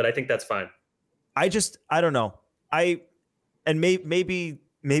too much, but I think that's fine. I don't know.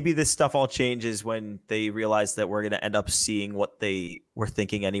 Maybe this stuff all changes when they realize that we're going to end up seeing what they were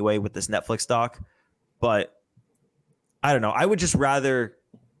thinking anyway with this Netflix doc. But I don't know. I would just rather,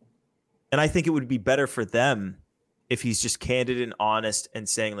 and I think it would be better for them if he's just candid and honest and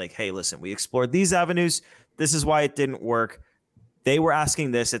saying like, hey, listen, we explored these avenues. This is why it didn't work. They were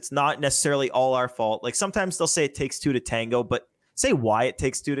asking this. It's not necessarily all our fault. Like sometimes they'll say it takes two to tango, but say why it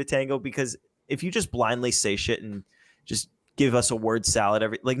takes two to tango, because if you just blindly say shit and just give us a word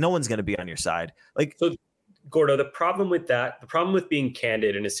salad, no one's going to be on your side. Like, so Gordo, the problem with being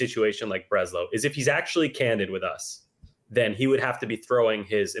candid in a situation like Breslow is if he's actually candid with us, then he would have to be throwing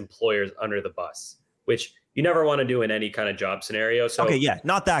his employers under the bus, which you never want to do in any kind of job scenario. So okay, yeah,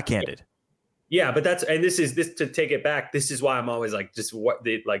 not that candid. Yeah, but this to take it back. This is why I'm always like,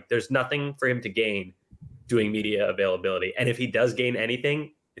 there's nothing for him to gain doing media availability, and if he does gain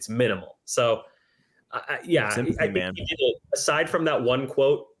anything, it's minimal. So, I think aside from that one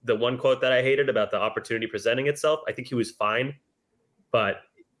quote, the one quote that I hated about the opportunity presenting itself, I think he was fine, but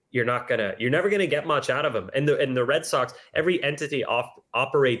you're never gonna get much out of him. And the Red Sox, every entity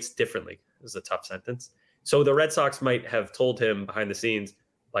operates differently. This is a tough sentence. So the Red Sox might have told him behind the scenes,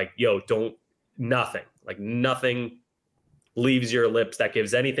 like, yo, nothing leaves your lips that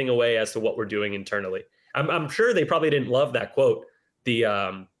gives anything away as to what we're doing internally. I'm sure they probably didn't love that quote.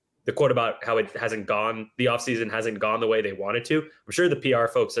 The quote about how the offseason hasn't gone the way they wanted to. I'm sure the PR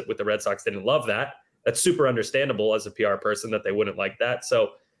folks with the Red Sox didn't love that. That's super understandable as a PR person that they wouldn't like that.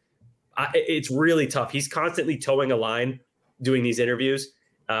 So it's really tough. He's constantly towing a line doing these interviews.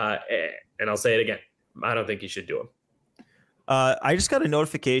 And I'll say it again. I don't think he should do them. I just got a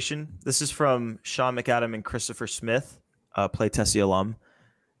notification. This is from Sean McAdam and Christopher Smith, Play Tessie alum,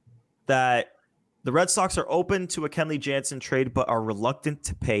 that the Red Sox are open to a Kenley Jansen trade, but are reluctant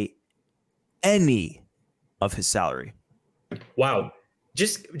to pay any of his salary. Wow.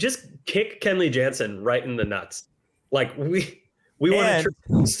 Just kick Kenley Jansen right in the nuts. Like we want to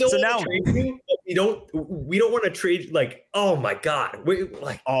trade you, but we don't want to trade, like, oh my God.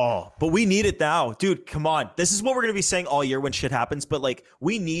 But we need it now. Dude, come on. This is what we're going to be saying all year when shit happens. But like,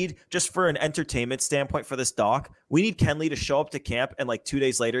 we need, just for an entertainment standpoint for this doc, we need Kenley to show up to camp and like 2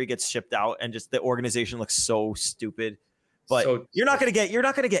 days later he gets shipped out and just the organization looks so stupid. But you're not going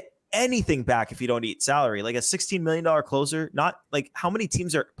to get anything back if you don't eat salary. Like a $16 million closer, not like, how many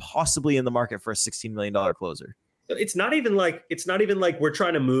teams are possibly in the market for a $16 million closer? It's not even like we're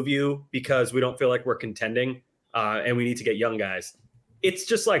trying to move you because we don't feel like we're contending and we need to get young guys. It's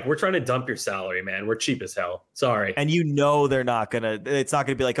just like, we're trying to dump your salary, man. We're cheap as hell. Sorry. And it's not going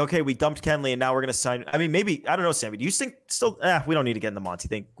to be like, okay, we dumped Kenley and now we're going to sign. I mean, maybe, I don't know, Sammy, do you think still, we don't need to get in the Monty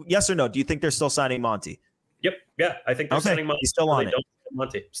thing. Yes or no? Do you think they're still signing Monty? Yep. Yeah. I think they're signing Monty. He's still on it.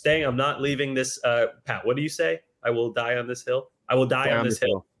 Monty. Staying. I'm not leaving this. Pat, what do you say? I will die on this hill. I will die on this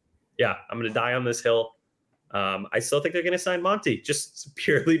hill. Yeah. I'm going to die on this hill. I still think they're going to sign Monty just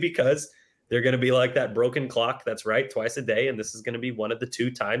purely because they're going to be like that broken clock that's right twice a day. And this is going to be one of the 2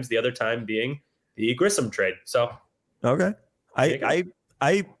 times, the other time being the Grissom trade. So, okay. I'm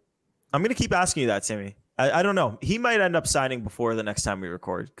going to keep asking you that, Sammy. I don't know. He might end up signing before the next time we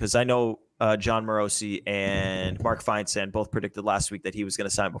record, because I know John Morosi and Mark Feinsand both predicted last week that he was going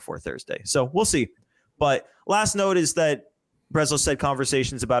to sign before Thursday. So we'll see. But last note is that Breslow said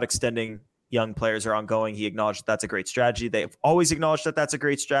conversations about extending young players are ongoing. He acknowledged that that's a great strategy. They've always acknowledged that that's a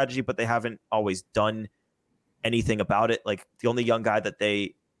great strategy, but they haven't always done anything about it. Like the only young guy that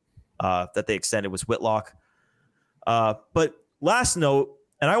they extended was Whitlock. But last note,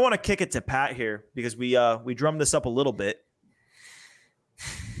 and I want to kick it to Pat here because we drummed this up a little bit.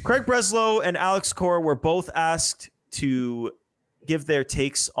 Craig Breslow and Alex Cora were both asked to give their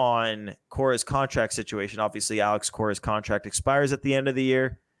takes on Cora's contract situation. Obviously, Alex Cora's contract expires at the end of the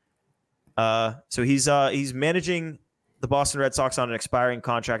year. So he's managing the Boston Red Sox on an expiring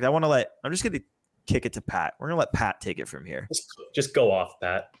contract. I'm just going to kick it to Pat. We're going to let Pat take it from here. Just go off,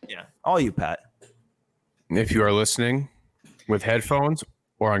 Pat. Yeah. All you, Pat. If you are listening with headphones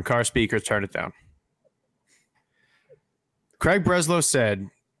or on car speakers, turn it down. Craig Breslow said,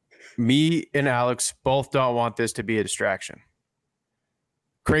 me and Alex both don't want this to be a distraction.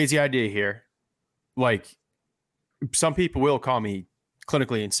 Crazy idea here. Like, some people will call me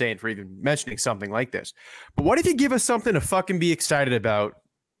clinically insane for even mentioning something like this. But what if you give us something to fucking be excited about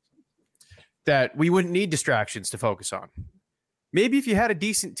that we wouldn't need distractions to focus on? Maybe if you had a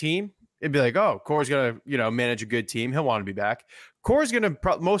decent team, it'd be like, oh, Cora's going to, manage a good team. He'll want to be back. Cora's going to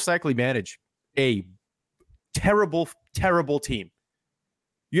most likely manage a terrible, terrible team.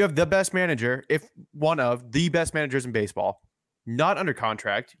 You have the best manager, if one of the best managers in baseball, not under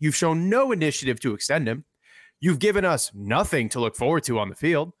contract. You've shown no initiative to extend him. You've given us nothing to look forward to on the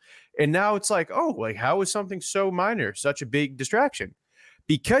field. And now it's like, oh, like, how is something so minor such a big distraction?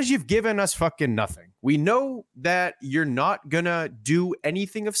 Because you've given us fucking nothing. We know that you're not going to do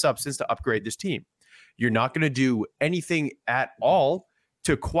anything of substance to upgrade this team. You're not going to do anything at all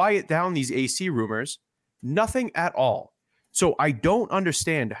to quiet down these AC rumors. Nothing at all. So I don't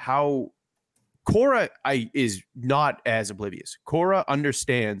understand how Cora is not as oblivious. Cora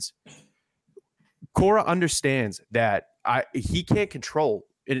understands that he can't control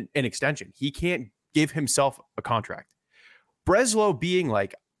an extension. He can't give himself a contract. Breslow being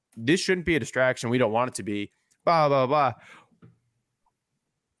like, this shouldn't be a distraction. We don't want it to be, blah, blah, blah.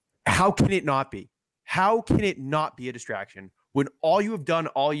 How can it not be? How can it not be a distraction when all you have done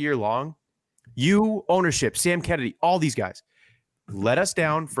all year long, you, ownership, Sam Kennedy, all these guys, let us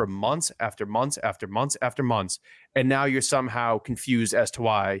down for months after months after months after months, and now you're somehow confused as to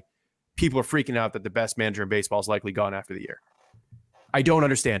why people are freaking out that the best manager in baseball is likely gone after the year. I don't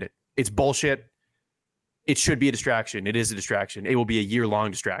understand it. It's bullshit. It should be a distraction. It is a distraction. It will be a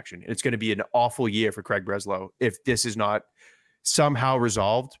year-long distraction. It's going to be an awful year for Craig Breslow if this is not somehow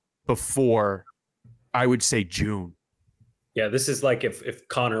resolved before, I would say, June. Yeah, this is like if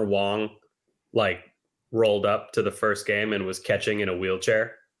Connor Wong rolled up to the first game and was catching in a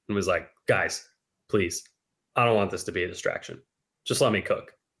wheelchair and was like, guys, please, I don't want this to be a distraction. Just let me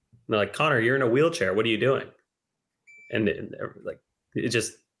cook. And they're like, Connor, you're in a wheelchair. What are you doing? And it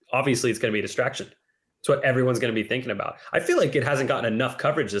just, obviously it's going to be a distraction. It's what everyone's going to be thinking about. I feel like it hasn't gotten enough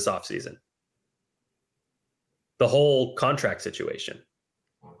coverage this offseason. The whole contract situation.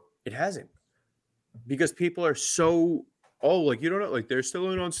 It hasn't. Because people are so, you don't know, they're still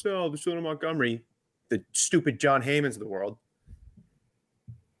in on Snell, they're still in Montgomery, the stupid John Heymans of the world.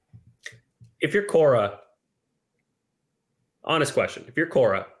 If you're Cora, honest question, if you're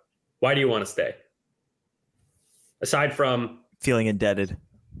Cora, why do you want to stay? Aside from feeling indebted.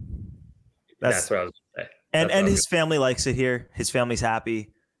 That's what I was going to say. And his family likes it here. His family's happy.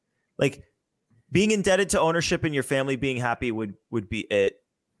 Like, being indebted to ownership and your family being happy would be it.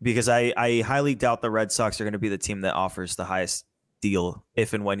 Because I highly doubt the Red Sox are going to be the team that offers the highest deal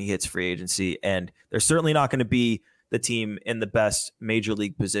if and when he hits free agency. And they're certainly not going to be the team in the best major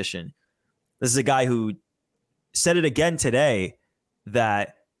league position. This is a guy who said it again today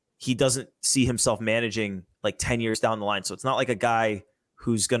that he doesn't see himself managing 10 years down the line. So it's not like a guy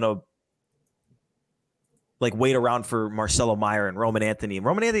who's going to wait around for Marcelo Meyer and Roman Anthony.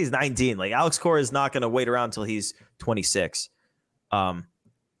 Roman Anthony's 19. Alex Cora is not going to wait around until he's 26.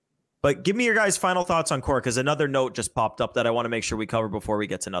 But give me your guys' final thoughts on Cora, because another note just popped up that I want to make sure we cover before we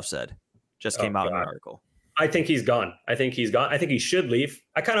get to Enough Said. Just came out in an article. I think he's gone. I think he's gone. I think he should leave.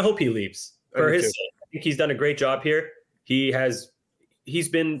 I kind of hope he leaves for his sake. I think he's done a great job here. He's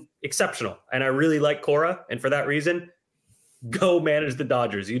been exceptional, and I really like Cora. And for that reason, go manage the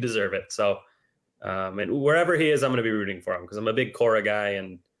Dodgers. You deserve it. So, and wherever he is, I'm going to be rooting for him because I'm a big Cora guy.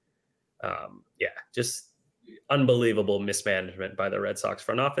 And just unbelievable mismanagement by the Red Sox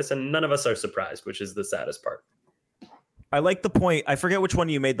front office, and none of us are surprised, which is the saddest part. I like the point. I forget which one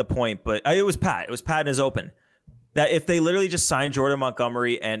you made the point, but it was Pat. It was Pat in his open. That if they literally just signed Jordan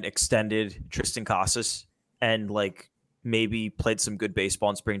Montgomery and extended Tristan Casas and maybe played some good baseball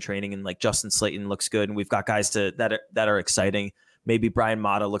in spring training, and Justin Slayton looks good, and we've got guys that are exciting. Maybe Brian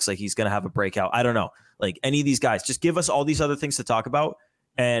Mata looks like he's going to have a breakout. I don't know. Any of these guys, just give us all these other things to talk about,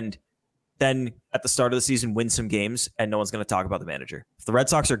 and then at the start of the season, win some games, and no one's going to talk about the manager. If the Red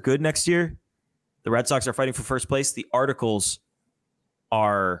Sox are good next year, the Red Sox are fighting for first place, the articles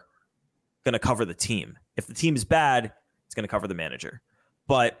are going to cover the team. If the team is bad, it's going to cover the manager.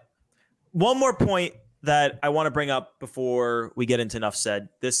 But one more point that I want to bring up before we get into enough said.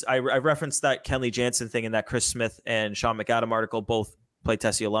 I referenced that Kenley Jansen thing in that Chris Smith and Sean McAdam article, both play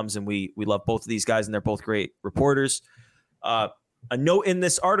Tessie alums, and we love both of these guys, and they're both great reporters. A note in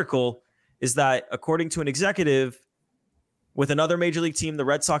this article is that according to an executive with another major league team, the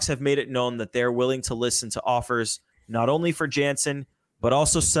Red Sox have made it known that they're willing to listen to offers not only for Jansen, but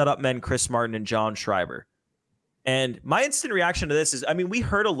also set up men Chris Martin and John Schreiber. And my instant reaction to this is, I mean, we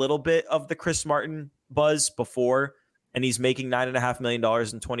heard a little bit of the Chris Martin buzz before, and he's making $9.5 million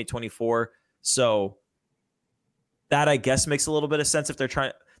in 2024. So that, I guess, makes a little bit of sense if they're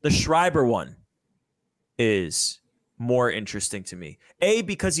trying. The Schreiber one is more interesting to me. A,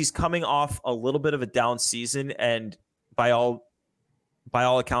 because he's coming off a little bit of a down season, and by all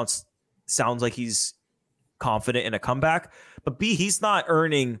accounts, sounds like he's confident in a comeback. But B, he's not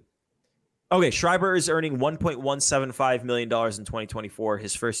earning. Okay, Schreiber is earning $1.175 million in 2024,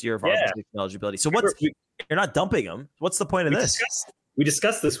 his first year of arbitration eligibility. So you're not dumping him. What's the point of this? We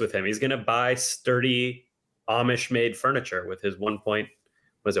discussed this with him. He's going to buy sturdy Amish-made furniture with his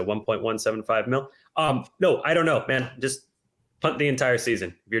 $1.175 mil. No, I don't know, man. Just punt the entire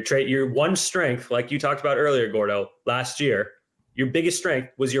season. Your one strength, like you talked about earlier, Gordo, last year, your biggest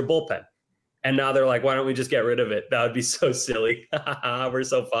strength was your bullpen. And now they're like, why don't we just get rid of it? That would be so silly. We're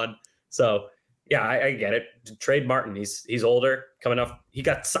so fun. So, yeah, I get it. Trade Martin. He's older, coming off. He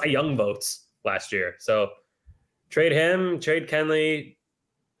got Cy Young votes last year. So, trade him, trade Kenley.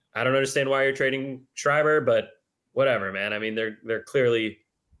 I don't understand why you're trading Schreiber, but whatever, man. I mean, they're clearly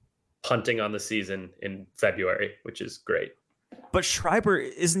punting on the season in February, which is great. But Schreiber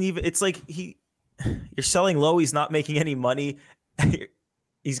isn't even. It's like you're selling low. He's not making any money.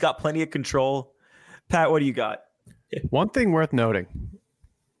 He's got plenty of control. Pat, what do you got? One thing worth noting.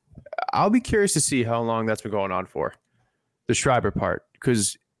 I'll be curious to see how long that's been going on for, the Schreiber part,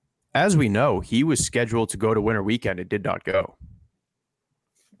 because as we know, he was scheduled to go to winter weekend and did not go.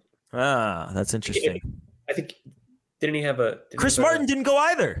 That's interesting. I think didn't he have a Chris Martin didn't go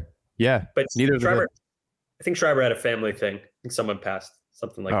either. Yeah, but neither of them. I think Schreiber had a family thing. I think someone passed,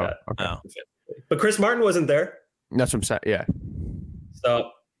 something like that. Okay. Oh. But Chris Martin wasn't there. That's what I'm saying. Yeah.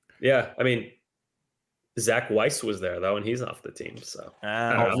 So, yeah, I mean, Zach Weiss was there though, and he's off the team. So,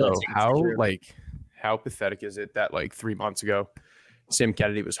 how pathetic is it that 3 months ago, Sam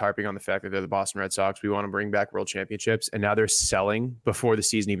Kennedy was harping on the fact that they're the Boston Red Sox. We want to bring back world championships, and now they're selling before the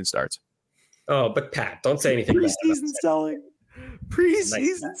season even starts. Oh, but Pat, don't say anything. Preseason selling.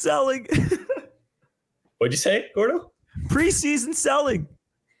 Preseason selling. What'd you say, Gordo? Preseason selling.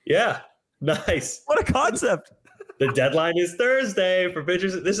 Yeah, nice. What a concept. The deadline is Thursday for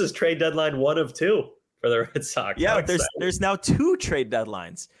pitchers. This is trade deadline 1 of 2 for the Red Sox. Yeah, there's now 2 trade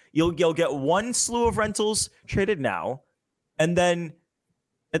deadlines. You'll get one slew of rentals traded now, and then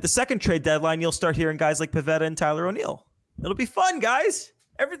at the second trade deadline, you'll start hearing guys like Pivetta and Tyler O'Neill. It'll be fun, guys.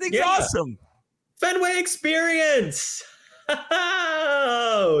 Everything's awesome. Fenway experience.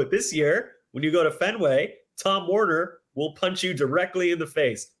 This year, when you go to Fenway, Tom Warner will punch you directly in the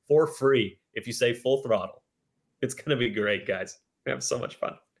face for free if you say full throttle. It's going to be great, guys. We have so much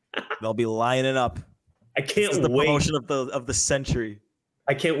fun. They'll be lining up. I can't wait. The wait. promotion of the century.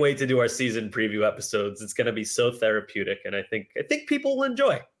 I can't wait to do our season preview episodes. It's going to be so therapeutic, and I think people will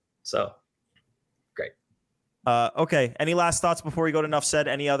enjoy. So, great. Okay. Any last thoughts before we go to Enough Said?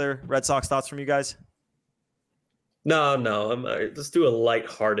 Any other Red Sox thoughts from you guys? No. Let's do a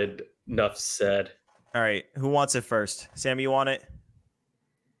lighthearted Enough Said. All right. Who wants it first? Sam, you want it?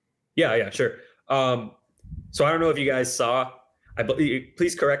 Yeah, sure. So I don't know if you guys saw. I believe.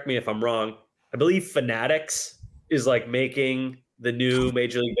 Please correct me if I'm wrong. I believe Fanatics is making the new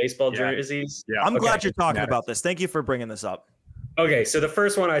Major League Baseball jerseys. Yeah. I'm glad you're talking about this. Thank you for bringing this up. Okay, so the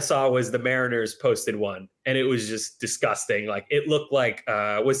first one I saw was the Mariners posted one, and it was just disgusting. It looked like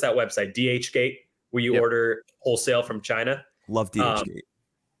what's that website? DHgate, where you order wholesale from China. Love DHgate.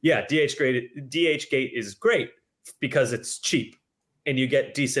 Yeah, DHgate is great because it's cheap, and you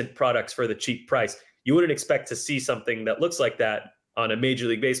get decent products for the cheap price. You wouldn't expect to see something that looks like that on a Major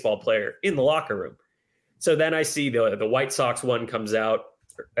League Baseball player in the locker room. So then I see the White Sox one comes out,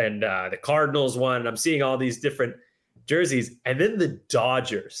 and the Cardinals one, and I'm seeing all these different jerseys. And then the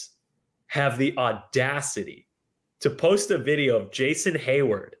Dodgers have the audacity to post a video of Jason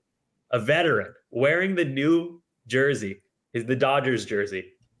Hayward, a veteran, wearing the new jersey, the Dodgers jersey.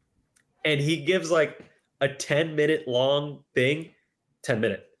 And he gives a 10-minute long thing,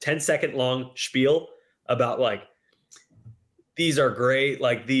 10-second long spiel about these are great.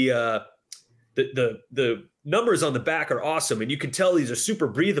 The numbers on the back are awesome, and you can tell these are super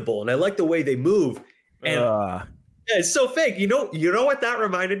breathable, and I like the way they move. And it's so fake. You know what that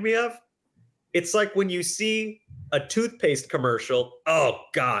reminded me of? It's like when you see a toothpaste commercial. Oh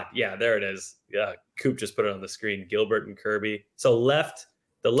God, yeah, there it is. Yeah, Coop just put it on the screen. Gilbert and Kirby. So the left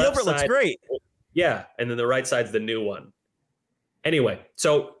Gilbert side looks great. Yeah, and then the right side's the new one. Anyway,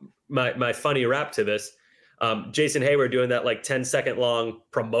 so my funny wrap to this, Jason Hayward doing that like 10-second long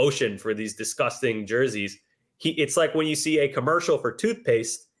promotion for these disgusting jerseys. It's like when you see a commercial for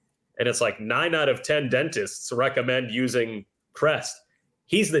toothpaste and it's like 9 out of 10 dentists recommend using Crest.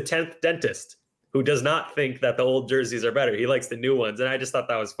 He's the 10th dentist who does not think that the old jerseys are better. He likes the new ones. And I just thought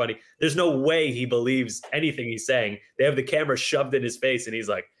that was funny. There's no way he believes anything he's saying. They have the camera shoved in his face and he's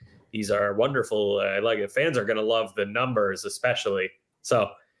like, these are wonderful. Like it. Fans are going to love the numbers, especially. So,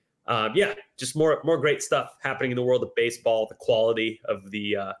 yeah, just more great stuff happening in the world of baseball. The quality of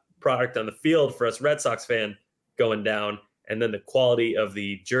the product on the field for us Red Sox fan going down, and then the quality of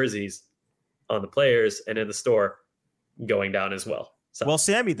the jerseys on the players and in the store going down as well. So. Well,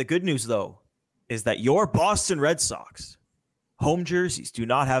 Sammy, the good news though is that your Boston Red Sox home jerseys do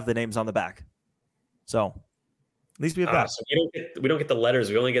not have the names on the back. So at least we have that. So we don't get the letters.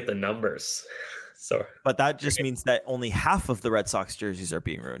 We only get the numbers. So, but that just means that only half of the Red Sox jerseys are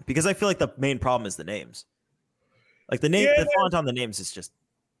being ruined, because I feel like the main problem is the names. Like the font on the names is just,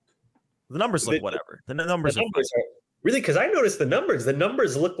 the numbers look whatever. The numbers are really, because I noticed the numbers. The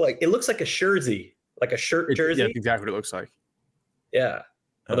numbers looks like a jersey, like a shirt jersey. Yeah, that's exactly what it looks like. Yeah,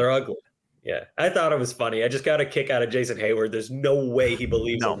 well, they're ugly. Yeah, I thought it was funny. I just got a kick out of Jason Hayward. There's no way he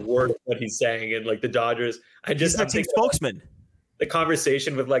believes a word of what he's saying. And like the Dodgers, he's the team spokesman. The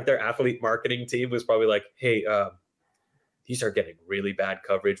conversation with like their athlete marketing team was probably like, hey, these are getting really bad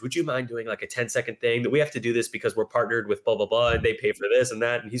coverage. Would you mind doing like a 10-second thing that we have to do this because we're partnered with blah, blah, blah, and they pay for this and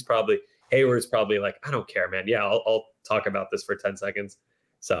that. And Hayward's probably like, I don't care, man. Yeah, I'll talk about this for 10 seconds.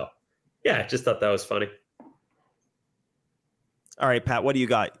 So yeah, just thought that was funny. All right, Pat, what do you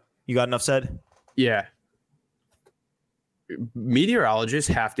got? You got enough said? Yeah. Meteorologists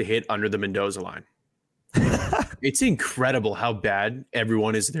have to hit under the Mendoza line. It's incredible how bad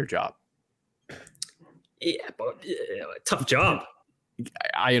everyone is at their job. Yeah, but tough job.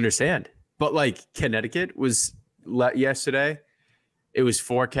 I understand. But like Connecticut was yesterday, it was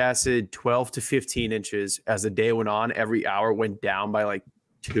forecasted 12 to 15 inches. As the day went on, every hour went down by like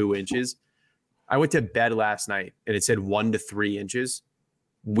 2 inches. I went to bed last night and it said 1 to 3 inches.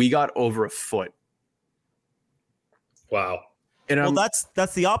 We got over a foot. Wow. And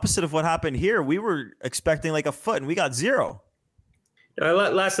that's the opposite of what happened here. We were expecting like a foot and we got 0.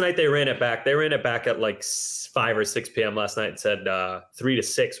 Last night they ran it back. They ran it back at like 5 or 6 p.m. last night and said 3 to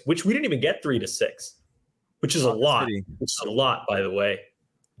 6, which we didn't even get 3 to 6, which is a lot. Which is a lot, by the way.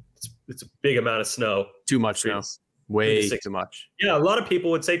 It's a big amount of snow. Too much snow. Way too much. Yeah, a lot of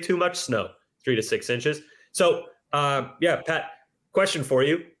people would say too much snow, 3 to 6 inches. So, yeah, Pat, question for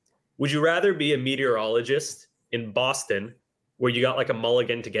you. Would you rather be a meteorologist in Boston where you got like a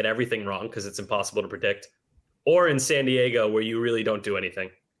mulligan to get everything wrong because it's impossible to predict, or in San Diego where you really don't do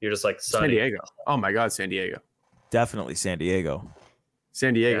anything? You're just like sunny. San Diego. Oh my God, San Diego. Definitely San Diego.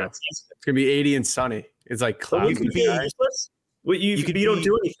 San Diego. Yeah, it's going to be 80 and sunny. It's like cloudy. You don't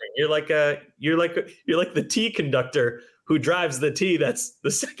do anything. You're like the T conductor who drives the T that's the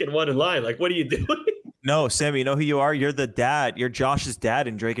second one in line. Like, what are you doing? No, Sammy, you know who you are? You're the dad. You're Josh's dad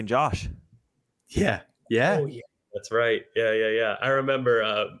in Drake and Josh. Yeah. Yeah. Oh, yeah. That's right. Yeah. I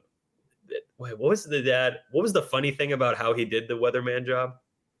remember. Wait, what was the funny thing about how he did the weatherman job?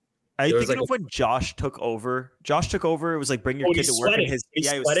 I think of when Josh took over. It was like bring your kid to work. He's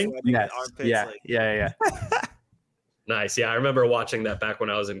sweating. Yes. Armpits, Yeah. Nice. Yeah, I remember watching that back when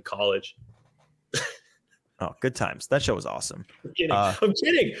I was in college. Oh, good times. That show was awesome. I'm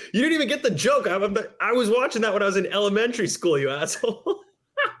kidding. You didn't even get the joke. I was watching that when I was in elementary school, you asshole.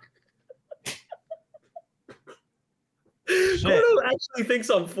 Who actually thinks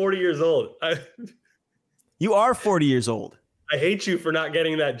I'm 40 years old? You are 40 years old. I hate you for not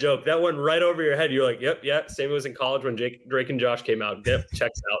getting that joke. That went right over your head. You're like, yep. Sammy was in college when Drake and Josh came out. Yep,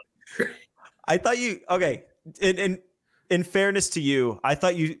 checks out. I thought okay. In fairness to you, I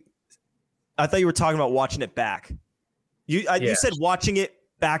thought you were talking about watching it back. You said watching it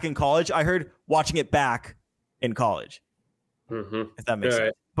back in college. I heard watching it back in college. Mm-hmm. If that makes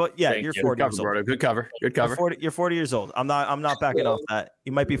sense. But yeah, you're 40 years old. Good cover. You're 40 years old. I'm not backing off that.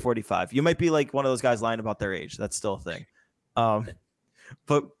 You might be 45. You might be like one of those guys lying about their age. That's still a thing.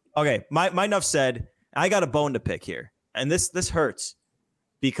 But okay, my enough said. I got a bone to pick here, and this hurts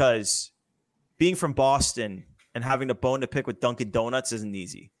because being from Boston and having a bone to pick with Dunkin' Donuts isn't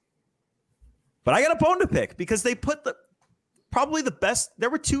easy. But I got a bone to pick because they put probably the best. There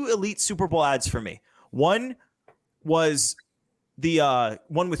were 2 elite Super Bowl ads for me. One was the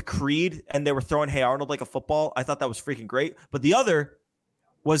one with Creed, and they were throwing Hey Arnold like a football. I thought that was freaking great. But the other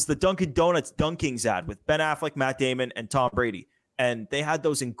was the Dunkin' Donuts Dunkings ad with Ben Affleck, Matt Damon, and Tom Brady. And they had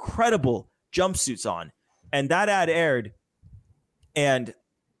those incredible jumpsuits on. And that ad aired, and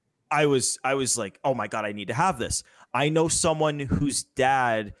I was like, oh my God, I need to have this. I know someone whose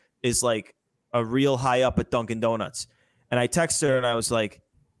dad is like a real high up at Dunkin' Donuts. And I texted her and I was like,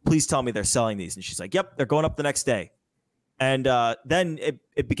 please tell me they're selling these. And she's like, yep, they're going up the next day. And then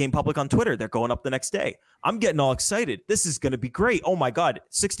it became public on Twitter. They're going up the next day. I'm getting all excited. This is going to be great. Oh my God,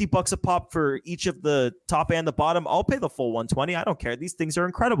 $60 a pop for each of the top and the bottom. I'll pay the full $120. I don't care. These things are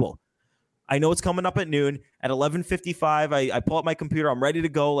incredible. I know it's coming up at noon. At 11:55, I pull up my computer. I'm ready to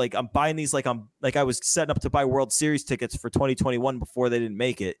go. Like I'm buying these like I was setting up to buy World Series tickets for 2021 before they didn't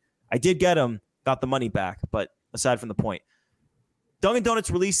make it. I did get them, got the money back. But aside from the point, Dunkin'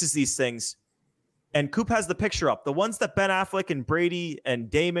 Donuts releases these things. And Coop has the picture up. The ones that Ben Affleck and Brady and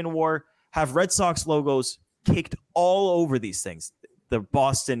Damon wore have Red Sox logos caked all over these things. The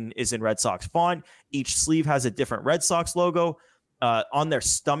Boston is in Red Sox font. Each sleeve has a different Red Sox logo on their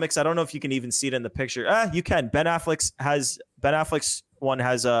stomachs. I don't know if you can even see it in the picture. You can. Ben Affleck's one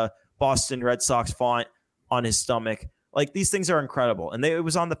has a Boston Red Sox font on his stomach. Like these things are incredible. And it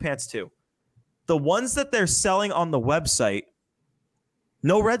was on the pants too. The ones that they're selling on the website,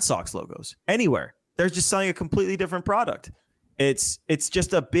 no Red Sox logos anywhere. They're just selling a completely different product. It's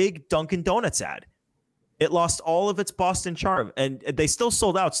just a big Dunkin' Donuts ad. It lost all of its Boston charm, and they still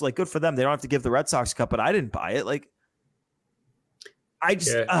sold out. So, like, good for them. They don't have to give the Red Sox cup, but I didn't buy it. Like, I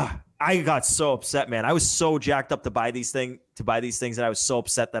got so upset, man. I was so jacked up to buy these things, and I was so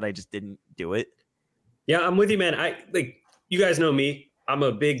upset that I just didn't do it. Yeah, I'm with you, man. You guys know me. I'm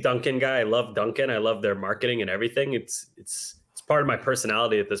a big Dunkin' guy. I love Dunkin'. I love their marketing and everything. It's part of my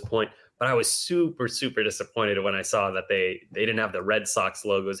personality at this point. But I was super, super disappointed when I saw that they didn't have the Red Sox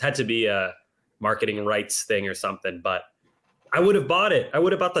logos. Had to be a marketing rights thing or something. But I would have bought it. I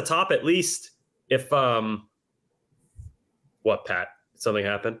would have bought the top at least if what, Pat? Something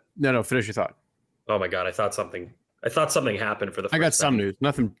happened? No, finish your thought. Oh my God, I thought something happened for the first I got some time. news.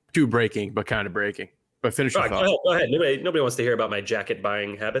 Nothing too breaking, but kind of breaking. But finish your thought. Go ahead. Nobody wants to hear about my jacket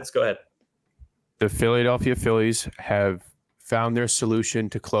buying habits. Go ahead. The Philadelphia Phillies have found their solution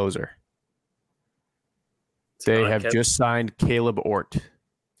to closer. They have just signed Caleb Ort.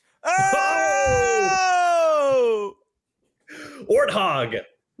 Oh! Orthog.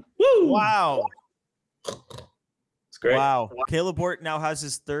 Woo! Wow. It's great. Wow. Caleb Ort now has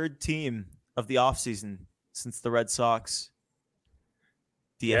his third team of the offseason since the Red Sox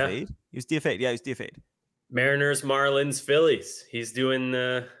DFA'd. Yeah. He was DFA'd. Yeah, he was DFA'd. Mariners, Marlins, Phillies. He's doing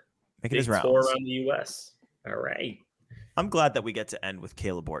Making his tour rounds. around the U.S. All right. I'm glad that we get to end with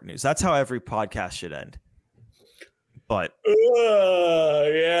Caleb Ort news. That's how every podcast should end. But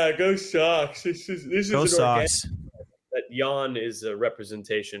yeah, go Sox. This is go an Sox. that yawn is a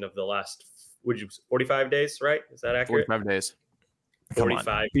representation of the last 45 days, right? Is that accurate? 45 days. Come 45.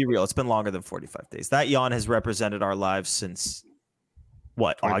 on, be real. It's been longer than 45 days. That yawn has represented our lives since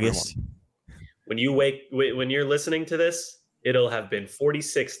what, August? When you're listening to this, it'll have been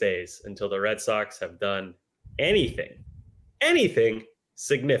 46 days until the Red Sox have done anything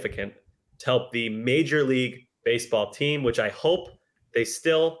significant to help the Major League Baseball team, which I hope they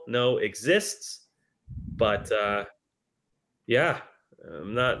still know exists. But yeah,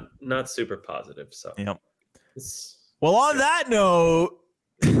 I'm not super positive. So Yep. Well, on that note,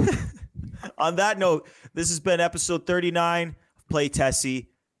 this has been episode 39 of Play Tessie.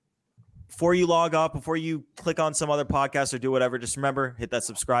 Before you log off, before you click on some other podcast or do whatever, just remember, hit that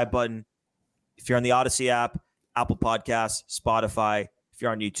subscribe button. If you're on the Odyssey app, Apple Podcasts, Spotify, if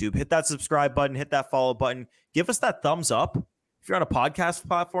you're on YouTube, hit that subscribe button, hit that follow button. Give us that thumbs up. If you're on a podcast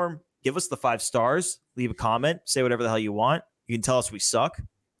platform, give us the 5 stars, leave a comment, say whatever the hell you want. You can tell us we suck.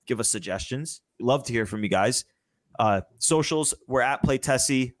 Give us suggestions. We love to hear from you guys. Socials, we're at Play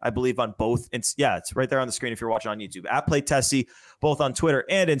Tessie, I believe on both. It's right there on the screen if you're watching on YouTube. At Play Tessie, both on Twitter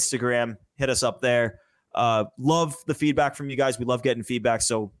and Instagram. Hit us up there. Love the feedback from you guys. We love getting feedback.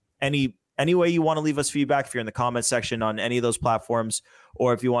 So any way you want to leave us feedback, if you're in the comment section on any of those platforms,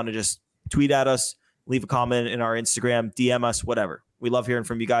 or if you want to just tweet at us, leave a comment in our Instagram, DM us, whatever. We love hearing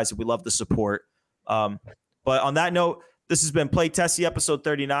from you guys and we love the support. But on that note, this has been Play Tessie episode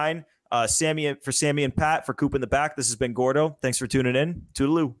 39. Sammy and Pat for Coop in the back. This has been Gordo. Thanks for tuning in.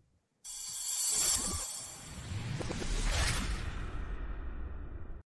 Toodaloo.